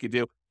strategies we can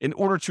do in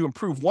order to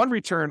improve one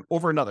return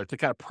over another, to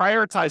kind of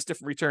prioritize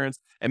different returns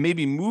and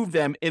maybe move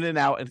them in and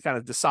out and kind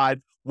of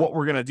decide what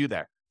we're going to do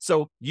there.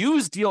 So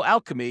use deal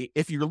alchemy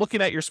if you're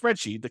looking at your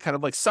spreadsheet, the kind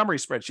of like summary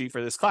spreadsheet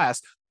for this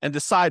class, and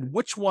decide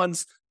which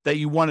ones that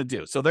you want to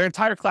do. So their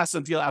entire class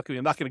on deal alchemy,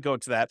 I'm not going to go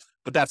into that,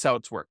 but that's how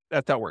it's worked.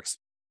 That's how it works.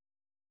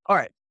 All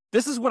right.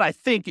 This is what I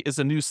think is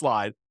a new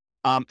slide.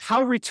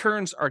 How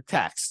returns are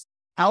taxed.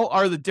 How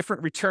are the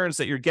different returns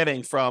that you're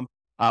getting from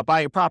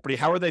buying a property?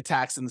 How are they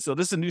taxed? And so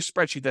this is a new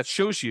spreadsheet that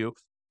shows you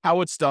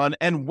how it's done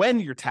and when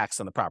you're taxed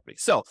on the property.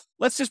 So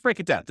let's just break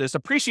it down. There's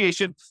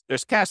appreciation,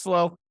 there's cash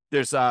flow,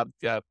 there's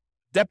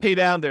debt pay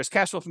down, there's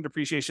cash flow from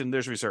depreciation,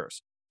 there's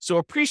reserves. So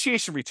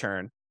appreciation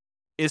return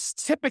is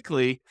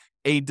typically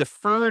a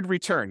deferred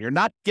return. You're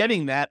not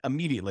getting that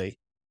immediately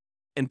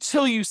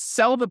until you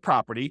sell the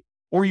property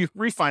or you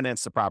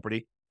refinance the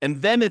property,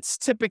 and then it's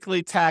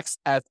typically taxed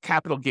as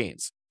capital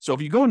gains. So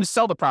if you go in to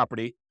sell the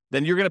property,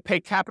 then you're going to pay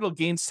capital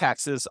gains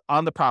taxes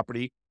on the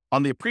property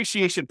on the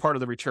appreciation part of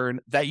the return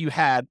that you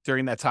had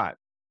during that time.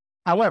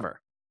 However,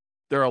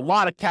 there are a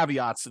lot of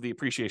caveats to the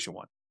appreciation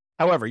one.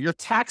 However, you're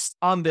taxed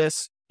on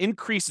this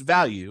increased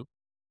value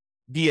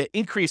via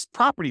increased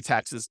property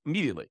taxes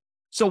immediately.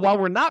 So while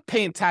we're not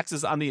paying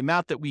taxes on the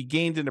amount that we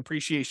gained in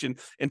appreciation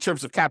in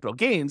terms of capital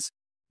gains,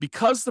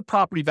 because the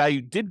property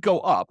value did go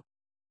up,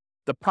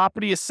 the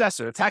property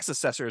assessor, the tax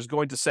assessor, is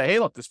going to say, hey,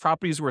 look, this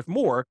property is worth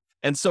more.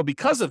 And so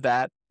because of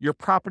that, your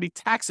property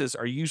taxes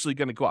are usually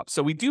going to go up.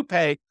 So we do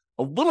pay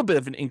a little bit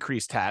of an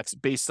increased tax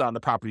based on the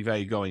property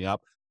value going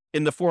up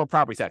in the form of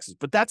property taxes.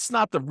 But that's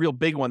not the real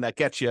big one that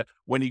gets you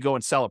when you go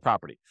and sell a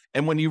property.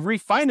 And when you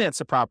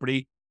refinance a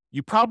property,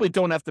 you probably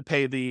don't have to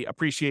pay the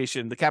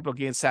appreciation, the capital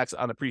gains tax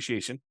on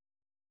appreciation.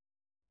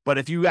 But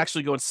if you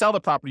actually go and sell the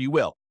property, you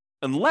will,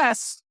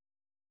 unless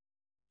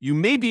you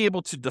may be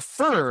able to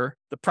defer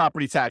the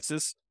property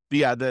taxes,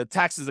 the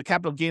taxes, the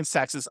capital gains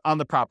taxes on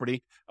the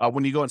property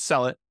when you go and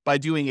sell it by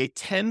doing a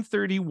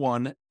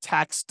 1031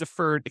 tax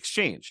deferred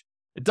exchange.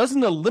 It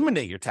doesn't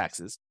eliminate your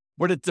taxes,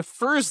 but it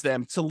defers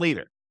them to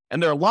later.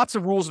 And there are lots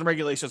of rules and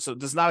regulations, so it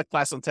does not apply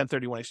on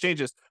 1031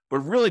 exchanges, but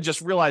really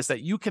just realize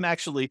that you can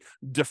actually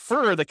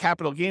defer the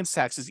capital gains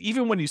taxes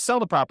even when you sell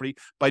the property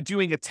by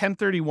doing a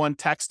 1031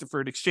 tax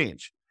deferred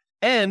exchange.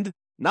 And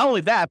not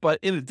only that, but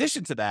in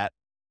addition to that,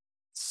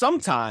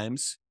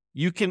 sometimes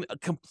you can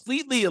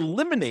completely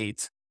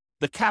eliminate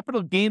the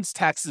capital gains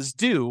taxes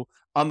due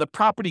on the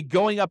property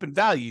going up in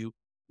value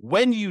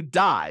when you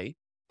die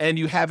and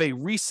you have a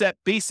reset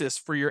basis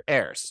for your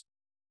heirs.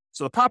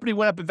 So the property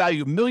went up in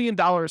value $1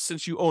 million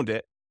since you owned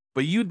it,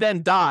 but you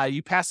then die,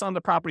 you pass on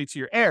the property to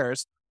your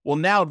heirs. Well,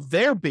 now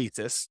their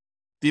basis,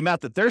 the amount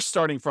that they're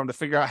starting from to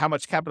figure out how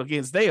much capital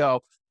gains they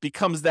owe,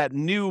 becomes that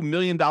new $1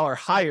 million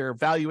higher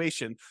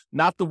valuation,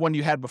 not the one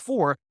you had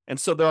before. And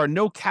so there are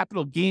no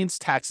capital gains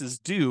taxes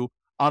due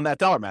on that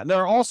dollar amount. And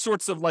there are all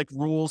sorts of like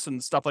rules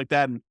and stuff like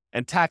that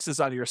and taxes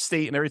on your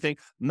estate and everything.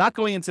 I'm not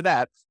going into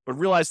that, but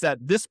realize that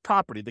this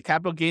property, the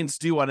capital gains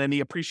due on any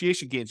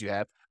appreciation gains you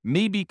have,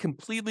 may be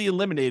completely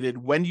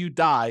eliminated when you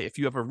die if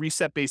you have a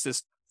reset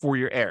basis for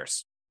your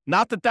heirs.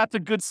 Not that that's a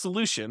good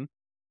solution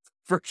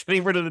for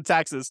getting rid of the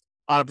taxes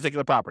on a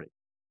particular property.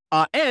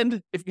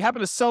 And if you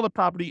happen to sell the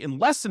property in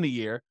less than a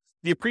year,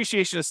 the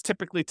appreciation is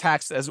typically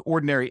taxed as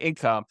ordinary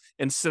income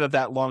instead of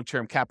that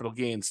long-term capital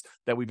gains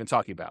that we've been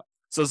talking about.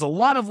 So there's a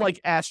lot of like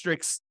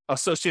asterisks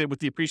associated with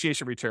the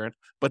appreciation return,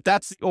 but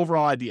that's the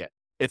overall idea.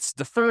 It's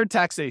deferred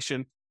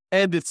taxation,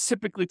 and it's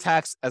typically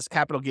taxed as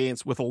capital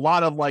gains with a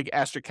lot of like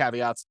asterisk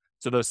caveats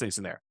to those things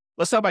in there.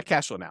 Let's talk about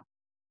cash flow now.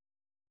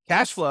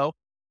 Cash flow,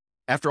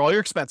 after all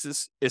your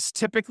expenses, is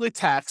typically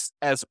taxed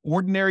as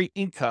ordinary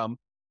income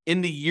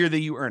in the year that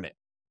you earn it.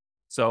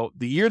 So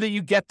the year that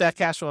you get that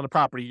cash flow on the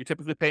property, you're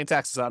typically paying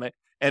taxes on it,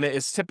 and it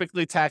is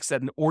typically taxed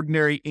at an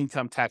ordinary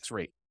income tax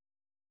rate.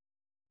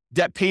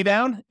 Debt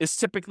paydown is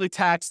typically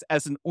taxed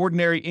as an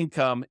ordinary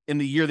income in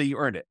the year that you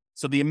earn it.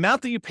 So the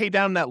amount that you pay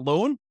down that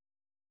loan,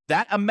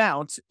 that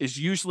amount is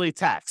usually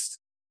taxed.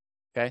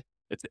 Okay.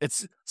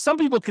 It's some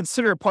people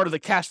consider it part of the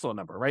cash flow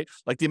number, right?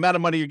 Like the amount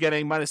of money you're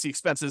getting minus the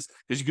expenses,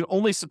 because you can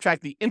only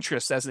subtract the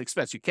interest as an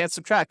expense. You can't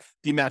subtract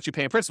the amount you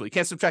pay in principal. You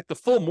can't subtract the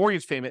full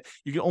mortgage payment.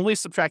 You can only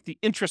subtract the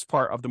interest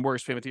part of the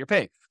mortgage payment that you're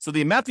paying. So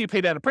the amount that you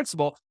pay down in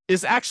principal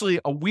is actually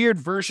a weird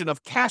version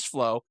of cash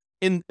flow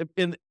in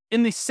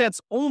the sense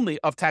only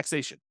of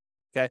taxation.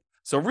 Okay.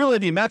 So really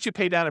the amount you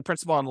pay down in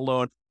principal on the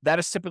loan, that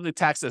is typically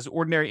taxed as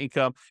ordinary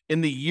income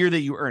in the year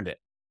that you earned it.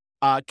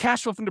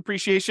 Cash flow from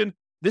depreciation,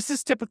 this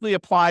is typically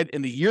applied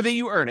in the year that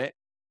you earn it,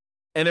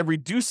 and it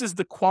reduces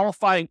the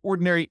qualifying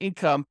ordinary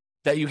income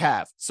that you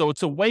have. So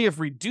it's a way of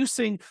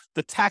reducing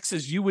the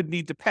taxes you would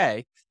need to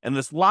pay. And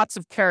there's lots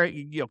of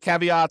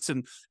caveats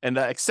and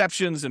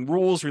exceptions and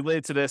rules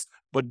related to this.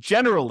 But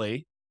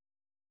generally,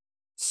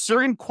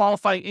 certain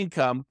qualifying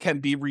income can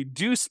be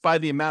reduced by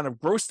the amount of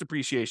gross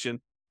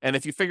depreciation. And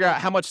if you figure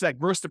out how much that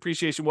gross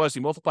depreciation was,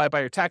 you multiply it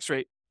by your tax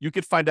rate, you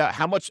could find out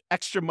how much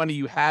extra money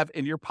you have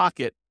in your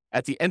pocket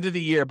at the end of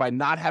the year by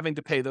not having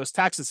to pay those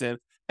taxes in.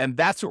 And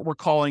that's what we're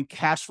calling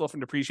cash flow from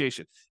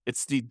depreciation.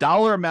 It's the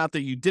dollar amount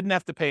that you didn't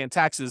have to pay in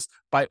taxes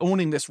by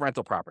owning this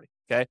rental property.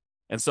 Okay.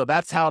 And so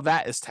that's how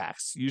that is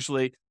taxed.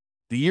 Usually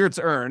the year it's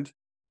earned,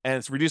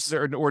 and it reduces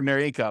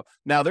ordinary income.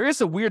 Now, there is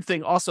a weird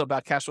thing also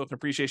about cash flow from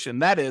depreciation.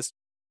 And that is,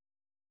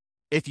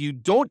 if you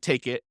don't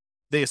take it,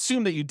 they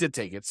assume that you did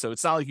take it. So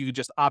it's not like you could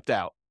just opt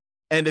out.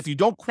 And if you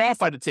don't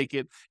qualify to take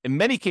it, in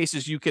many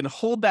cases, you can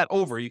hold that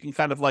over. You can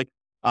kind of like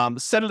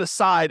set it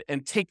aside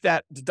and take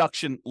that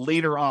deduction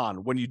later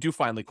on when you do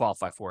finally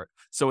qualify for it.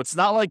 So it's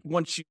not like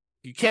once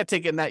you can't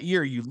take it in that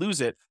year, you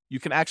lose it. You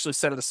can actually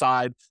set it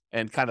aside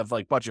and kind of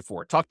like budget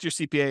for it. Talk to your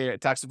CPA or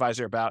tax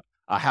advisor about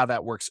how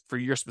that works for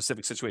your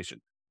specific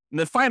situation. And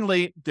then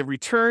finally, the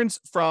returns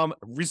from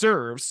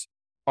reserves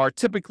are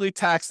typically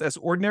taxed as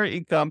ordinary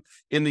income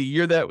in the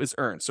year that it was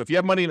earned. So if you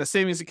have money in a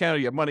savings account, or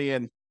you have money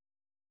in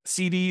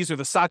CDs or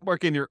the stock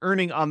market, and you're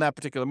earning on that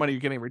particular money,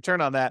 you're getting a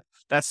return on that,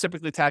 that's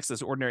typically taxed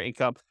as ordinary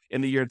income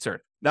in the year it's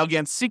earned. Now,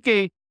 again, seek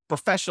a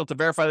professional to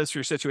verify this for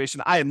your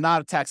situation. I am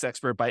not a tax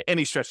expert by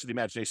any stretch of the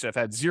imagination. I've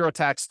had zero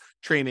tax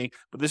training,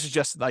 but this is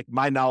just like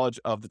my knowledge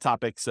of the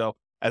topic. So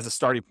as a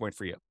starting point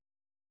for you.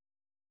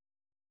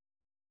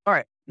 All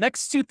right.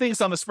 Next two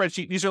things on the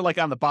spreadsheet. These are like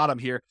on the bottom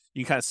here.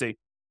 You can kind of see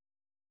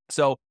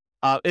So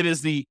it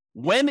is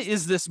when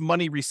is this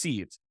money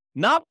received?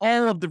 Not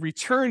all of the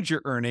returns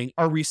you're earning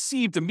are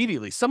received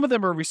immediately. Some of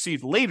them are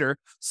received later.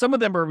 Some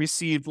of them are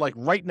received like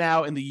right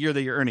now in the year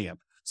that you're earning them.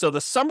 So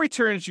some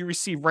returns you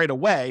receive right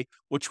away,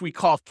 which we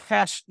call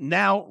cash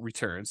now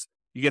returns.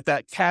 You get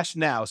that cash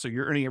now, so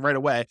you're earning it right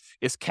away,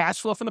 is cash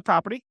flow from the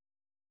property.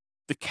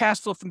 The cash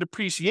flow from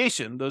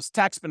depreciation, those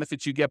tax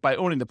benefits you get by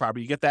owning the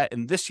property, you get that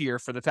in this year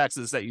for the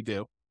taxes that you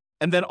do.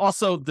 And then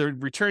also the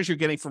returns you're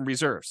getting from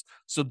reserves.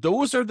 So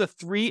those are the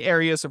three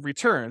areas of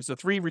returns, the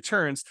three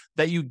returns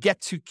that you get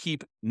to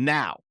keep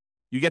now.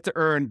 You get to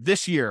earn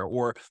this year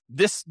or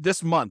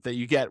this month that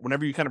you get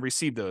whenever you kind of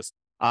receive those.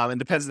 It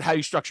depends on how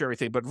you structure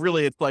everything, but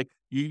really it's like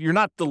you're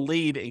not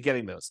delayed in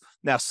getting those.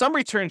 Now, some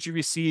returns you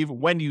receive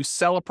when you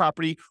sell a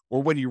property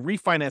or when you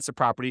refinance a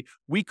property,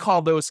 we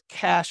call those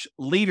cash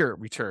later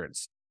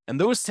returns. And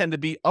those tend to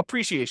be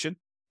appreciation,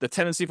 the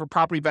tendency for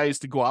property values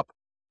to go up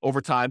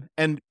over time,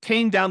 and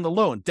paying down the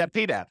loan, debt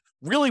pay down.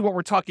 Really what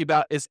we're talking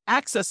about is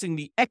accessing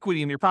the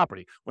equity in your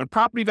property. When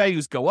property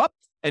values go up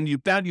and you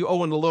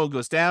owe and the loan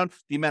goes down,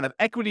 the amount of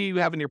equity you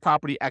have in your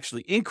property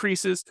actually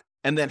increases.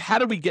 And then how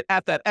do we get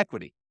at that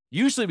equity?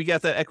 Usually we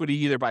get that equity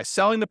either by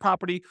selling the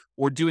property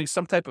or doing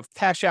some type of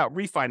cash out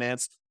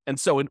refinance. And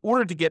so in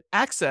order to get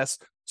access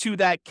to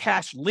that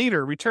cash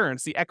later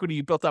returns, the equity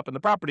you built up in the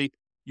property,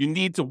 you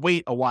need to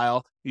wait a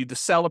while. You need to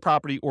sell the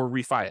property or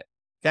refi it.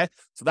 Okay.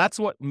 So that's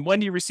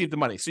when you receive the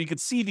money. So you can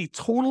see the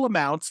total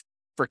amount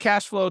for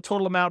cash flow,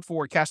 total amount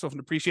for cash flow from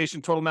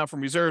depreciation, total amount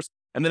from reserves.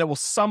 And then it will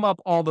sum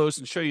up all those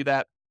and show you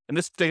that in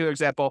this particular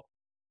example,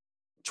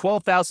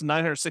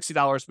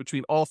 $12,960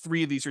 between all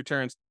three of these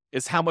returns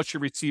is how much you're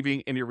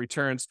receiving in your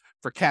returns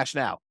for cash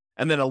now.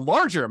 And then a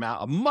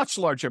much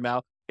larger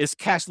amount is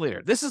cash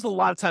later. This is a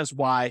lot of times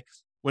why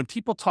when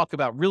people talk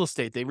about real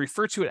estate, they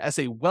refer to it as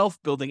a wealth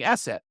building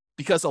asset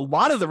because a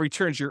lot of the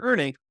returns you're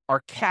earning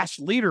are cash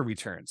later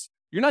returns.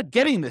 You're not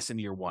getting this in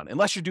year one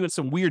unless you're doing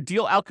some weird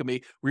deal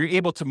alchemy where you're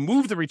able to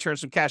move the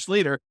returns from cash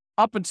later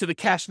up into the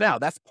cash now.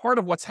 That's part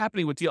of what's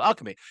happening with deal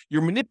alchemy.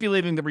 You're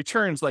manipulating the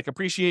returns like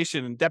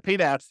appreciation and debt paid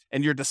out,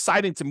 and you're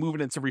deciding to move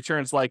it into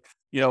returns like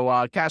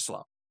cash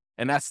flow.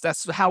 And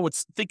that's how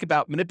it's think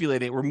about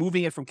manipulating it. We're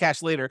moving it from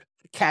cash later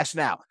to cash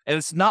now. And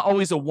it's not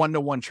always a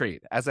one-to-one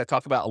trade, as I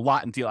talk about a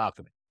lot in deal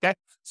alchemy. Okay.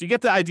 So you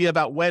get the idea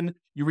about when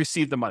you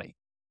receive the money.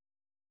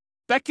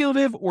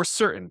 Speculative or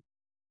certain.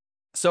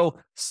 So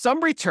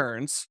some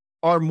returns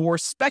are more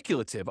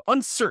speculative,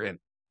 uncertain.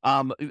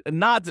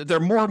 They're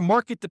more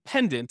market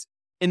dependent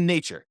in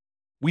nature.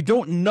 We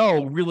don't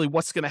know really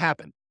what's going to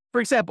happen.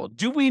 For example,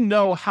 do we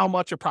know how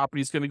much a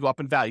property is going to go up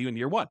in value in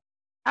year one?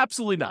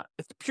 Absolutely not.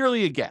 It's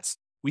purely a guess.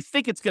 We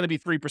think it's going to be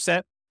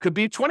 3%, could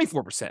be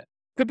 24%,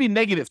 could be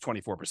negative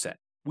 24%.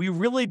 We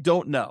really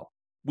don't know.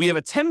 We have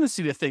a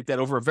tendency to think that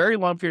over a very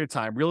long period of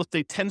time, real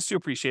estate tends to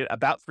appreciate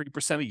about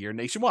 3% a year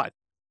nationwide.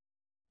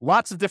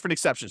 Lots of different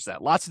exceptions to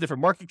that, lots of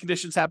different market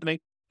conditions happening.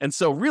 And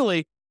so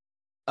really,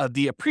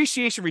 the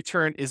appreciation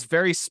return is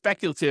very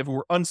speculative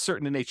or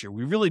uncertain in nature.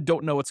 We really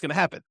don't know what's going to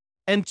happen.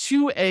 And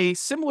to a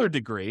similar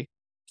degree,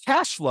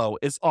 cash flow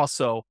is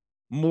also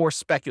more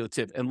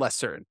speculative and less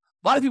certain.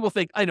 A lot of people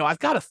think, I've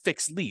got a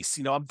fixed lease.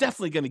 I'm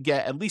definitely going to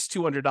get at least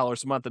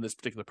 $200 a month in this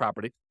particular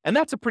property. And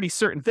that's a pretty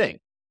certain thing.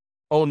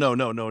 Oh, no.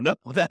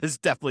 That is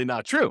definitely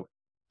not true.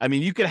 I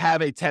mean, you could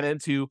have a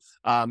tenant who,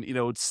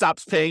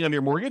 stops paying on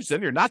your mortgage,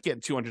 then you're not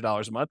getting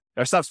 $200 a month,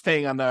 or stops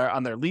paying on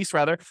their lease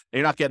rather, and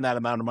you're not getting that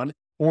amount of money.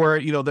 Or,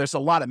 there's a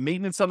lot of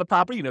maintenance on the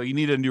property. You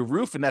need a new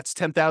roof and that's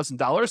 $10,000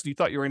 and you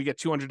thought you were going to get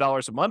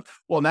 $200 a month.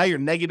 Well, now you're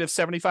negative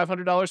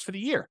 $7,500 for the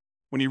year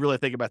when you really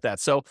think about that.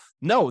 So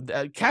no,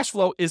 cash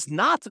flow is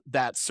not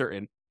that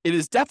certain. It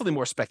is definitely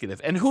more speculative.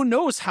 And who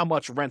knows how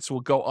much rents will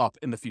go up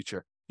in the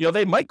future.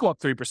 They might go up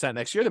 3%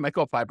 next year. They might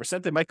go up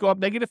 5%. They might go up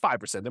negative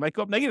 5%. They might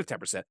go up negative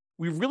 10%.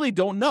 We really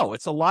don't know.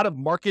 It's a lot of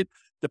market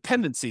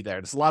dependency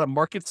there. There's a lot of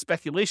market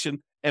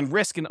speculation and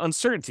risk and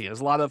uncertainty.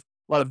 There's a lot of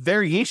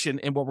variation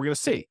in what we're going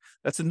to see.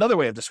 That's another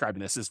way of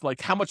describing this is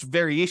like how much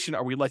variation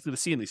are we likely to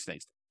see in these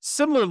things?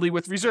 Similarly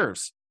with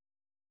reserves.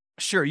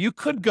 Sure, you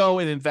could go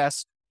and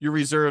invest your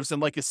reserves in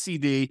like a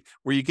CD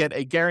where you get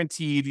a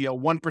guaranteed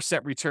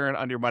 1% return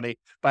on your money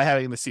by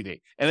having the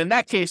CD. And in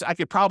that case, I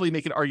could probably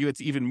make an argument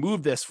to even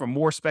move this from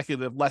more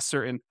speculative, less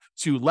certain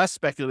to less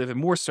speculative and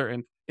more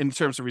certain in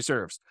terms of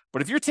reserves.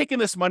 But if you're taking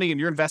this money and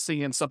you're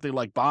investing in something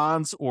like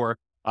bonds or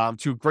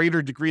to a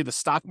greater degree the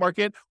stock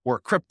market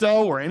or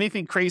crypto or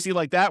anything crazy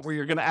like that, where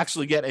you're going to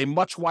actually get a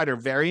much wider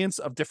variance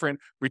of different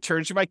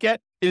returns you might get,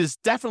 it is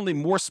definitely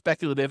more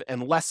speculative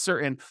and less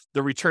certain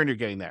the return you're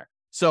getting there.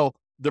 So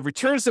the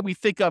returns that we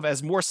think of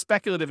as more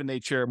speculative in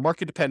nature,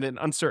 market dependent,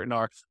 and uncertain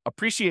are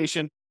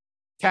appreciation,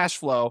 cash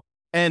flow,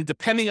 and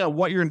depending on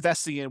what you're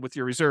investing in with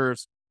your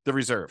reserves, the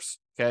reserves.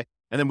 Okay.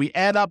 And then we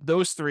add up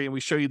those three and we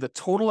show you the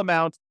total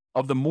amount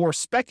of the more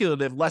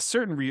speculative, less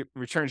certain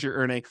returns you're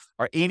earning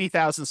are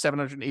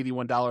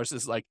 $80,781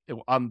 is like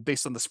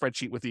based on the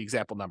spreadsheet with the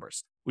example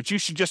numbers, which you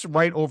should just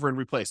write over and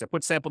replace. I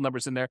put sample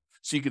numbers in there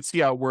so you can see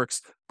how it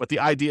works, but the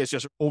idea is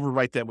just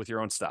overwrite them with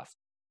your own stuff.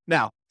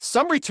 Now,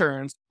 some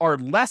returns are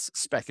less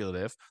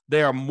speculative.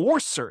 They are more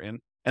certain,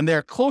 and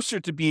they're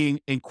closer to being,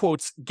 in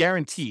quotes,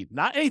 guaranteed.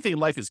 Not anything in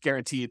life is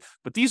guaranteed,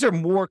 but these are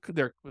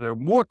they're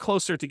more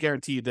closer to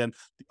guaranteed than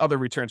the other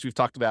returns we've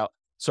talked about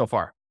so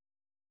far.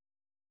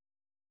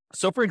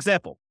 So, for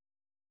example,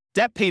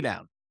 debt pay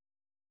down.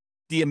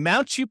 The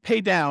amount you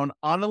pay down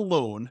on a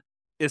loan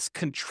is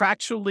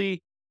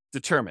contractually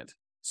determined.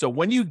 So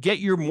when you get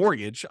your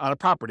mortgage on a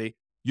property,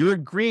 you're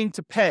agreeing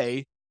to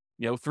pay,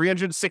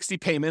 360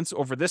 payments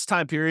over this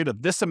time period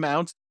of this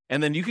amount.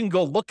 And then you can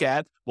go look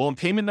at, well, in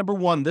payment number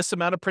 1, this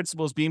amount of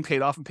principal is being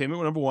paid off in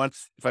payment number 1.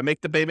 If I make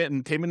the payment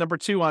in payment number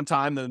 2 on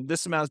time, then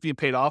this amount is being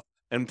paid off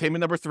and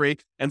payment number 3.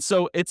 And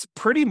so it's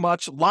pretty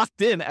much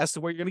locked in as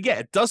to what you're going to get.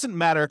 It doesn't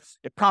matter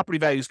if property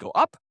values go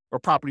up or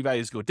property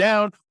values go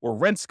down or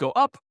rents go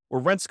up or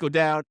rents go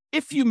down.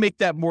 If you make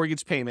that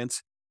mortgage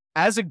payment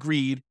as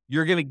agreed,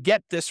 you're going to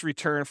get this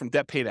return from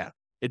debt pay down.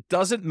 It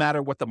doesn't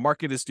matter what the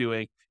market is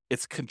doing.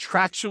 It's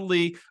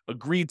contractually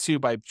agreed to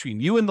between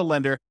you and the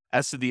lender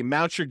as to the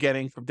amount you're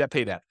getting from debt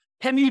pay down.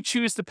 Can you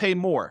choose to pay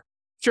more?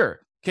 Sure.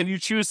 Can you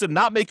choose to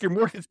not make your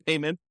mortgage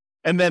payment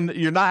and then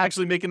you're not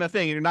actually making a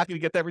thing and you're not going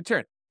to get that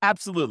return?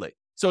 Absolutely.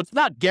 So it's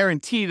not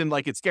guaranteed and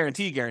like it's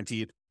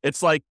guaranteed.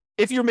 It's like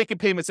if you're making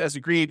payments as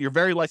agreed, you're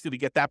very likely to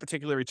get that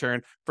particular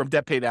return from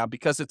debt pay down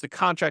because it's a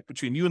contract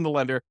between you and the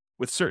lender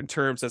with certain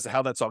terms as to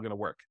how that's all going to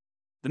work.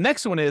 The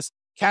next one is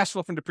cash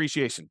flow from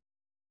depreciation.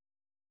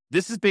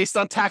 This is based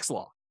on tax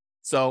law.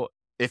 So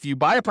if you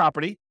buy a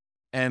property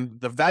and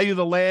the value of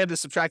the land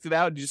is subtracted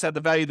out, and you just have the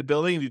value of the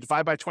building and you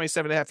divide by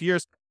 27.5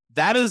 years,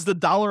 that is the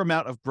dollar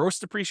amount of gross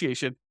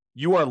depreciation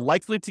you are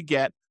likely to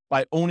get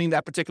by owning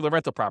that particular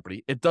rental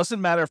property. It doesn't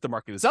matter if the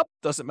market is up,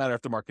 doesn't matter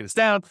if the market is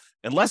down,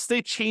 unless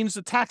they change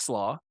the tax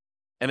law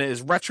and it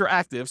is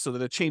retroactive so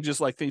that it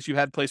changes like things you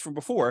had in place from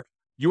before,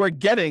 you are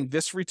getting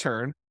this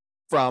return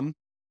from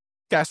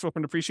cash flow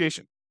from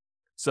depreciation.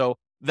 So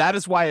that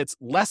is why it's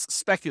less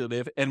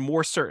speculative and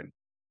more certain.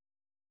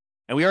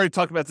 And we already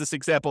talked about this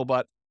example,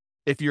 but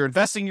if you're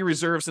investing your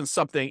reserves in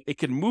something, it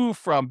can move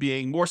from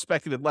being more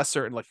speculative, less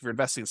certain, like if you're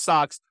investing in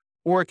stocks,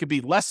 or it could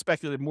be less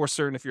speculative, more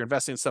certain if you're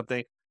investing in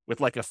something with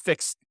like a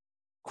fixed,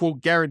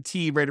 quote,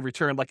 guaranteed rate of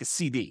return, like a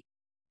CD.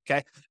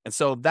 Okay. And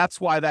so that's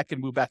why that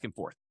can move back and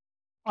forth.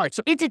 All right.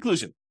 So in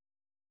conclusion,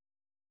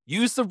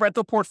 use the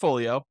rental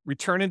portfolio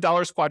return in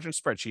dollars quadrant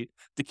spreadsheet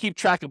to keep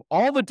track of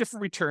all the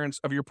different returns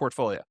of your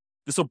portfolio.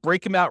 This will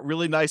break them out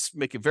really nice,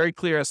 make it very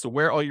clear as to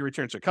where all your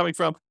returns are coming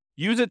from.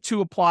 Use it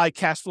to apply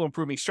cash flow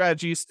improving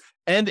strategies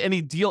and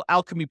any deal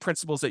alchemy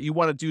principles that you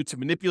want to do to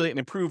manipulate and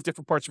improve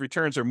different parts of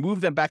returns or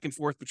move them back and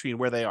forth between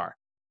where they are.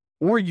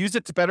 Or use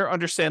it to better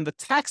understand the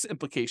tax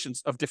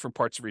implications of different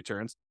parts of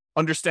returns,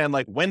 understand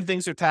like when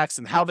things are taxed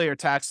and how they are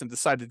taxed, and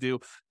decide to do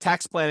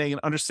tax planning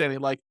and understanding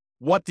like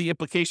what the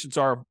implications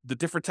are of the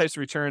different types of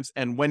returns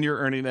and when you're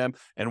earning them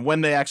and when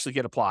they actually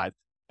get applied.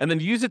 And then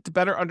use it to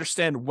better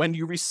understand when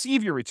you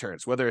receive your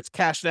returns, whether it's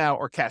cash now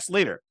or cash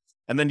later.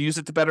 And then use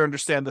it to better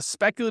understand the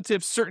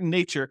speculative, certain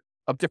nature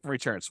of different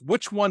returns.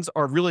 Which ones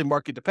are really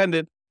market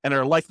dependent and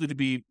are likely to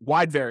be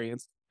wide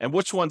variance, and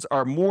which ones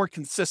are more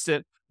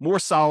consistent, more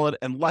solid,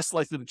 and less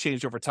likely to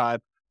change over time,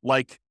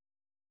 like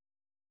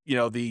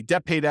the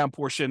debt pay down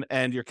portion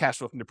and your cash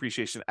flow from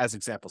depreciation as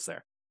examples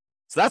there.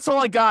 So that's all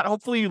I got.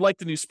 Hopefully you like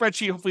the new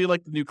spreadsheet. Hopefully you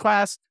like the new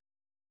class.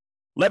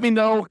 Let me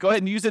know. Go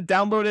ahead and use it,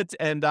 download it,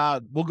 and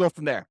we'll go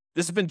from there.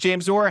 This has been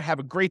James Orr. Have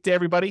a great day,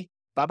 everybody.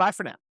 Bye-bye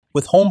for now.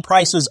 With home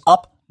prices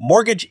up,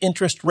 mortgage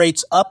interest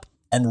rates up,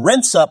 and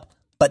rents up,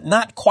 but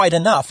not quite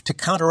enough to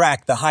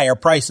counteract the higher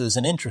prices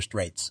and interest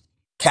rates.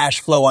 Cash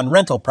flow on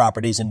rental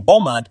properties in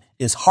Beaumont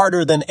is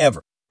harder than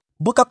ever.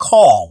 Book a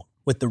call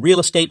with the Real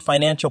Estate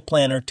Financial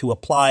Planner to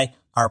apply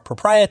our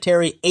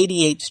proprietary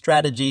 88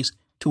 strategies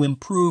to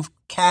improve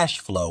cash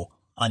flow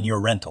on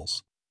your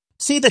rentals.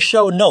 See the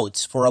show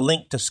notes for a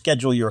link to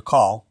schedule your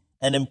call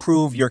and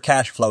improve your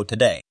cash flow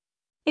today.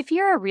 If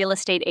you're a real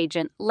estate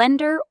agent,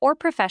 lender, or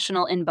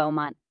professional in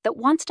Beaumont that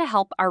wants to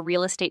help our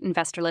real estate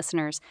investor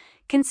listeners,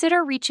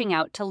 consider reaching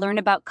out to learn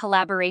about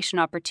collaboration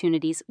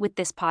opportunities with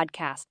this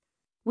podcast.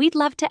 We'd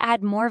love to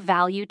add more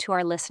value to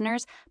our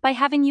listeners by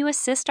having you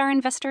assist our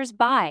investors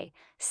buy,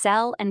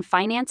 sell, and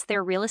finance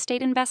their real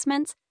estate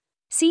investments.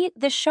 See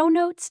the show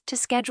notes to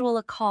schedule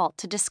a call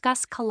to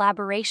discuss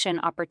collaboration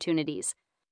opportunities.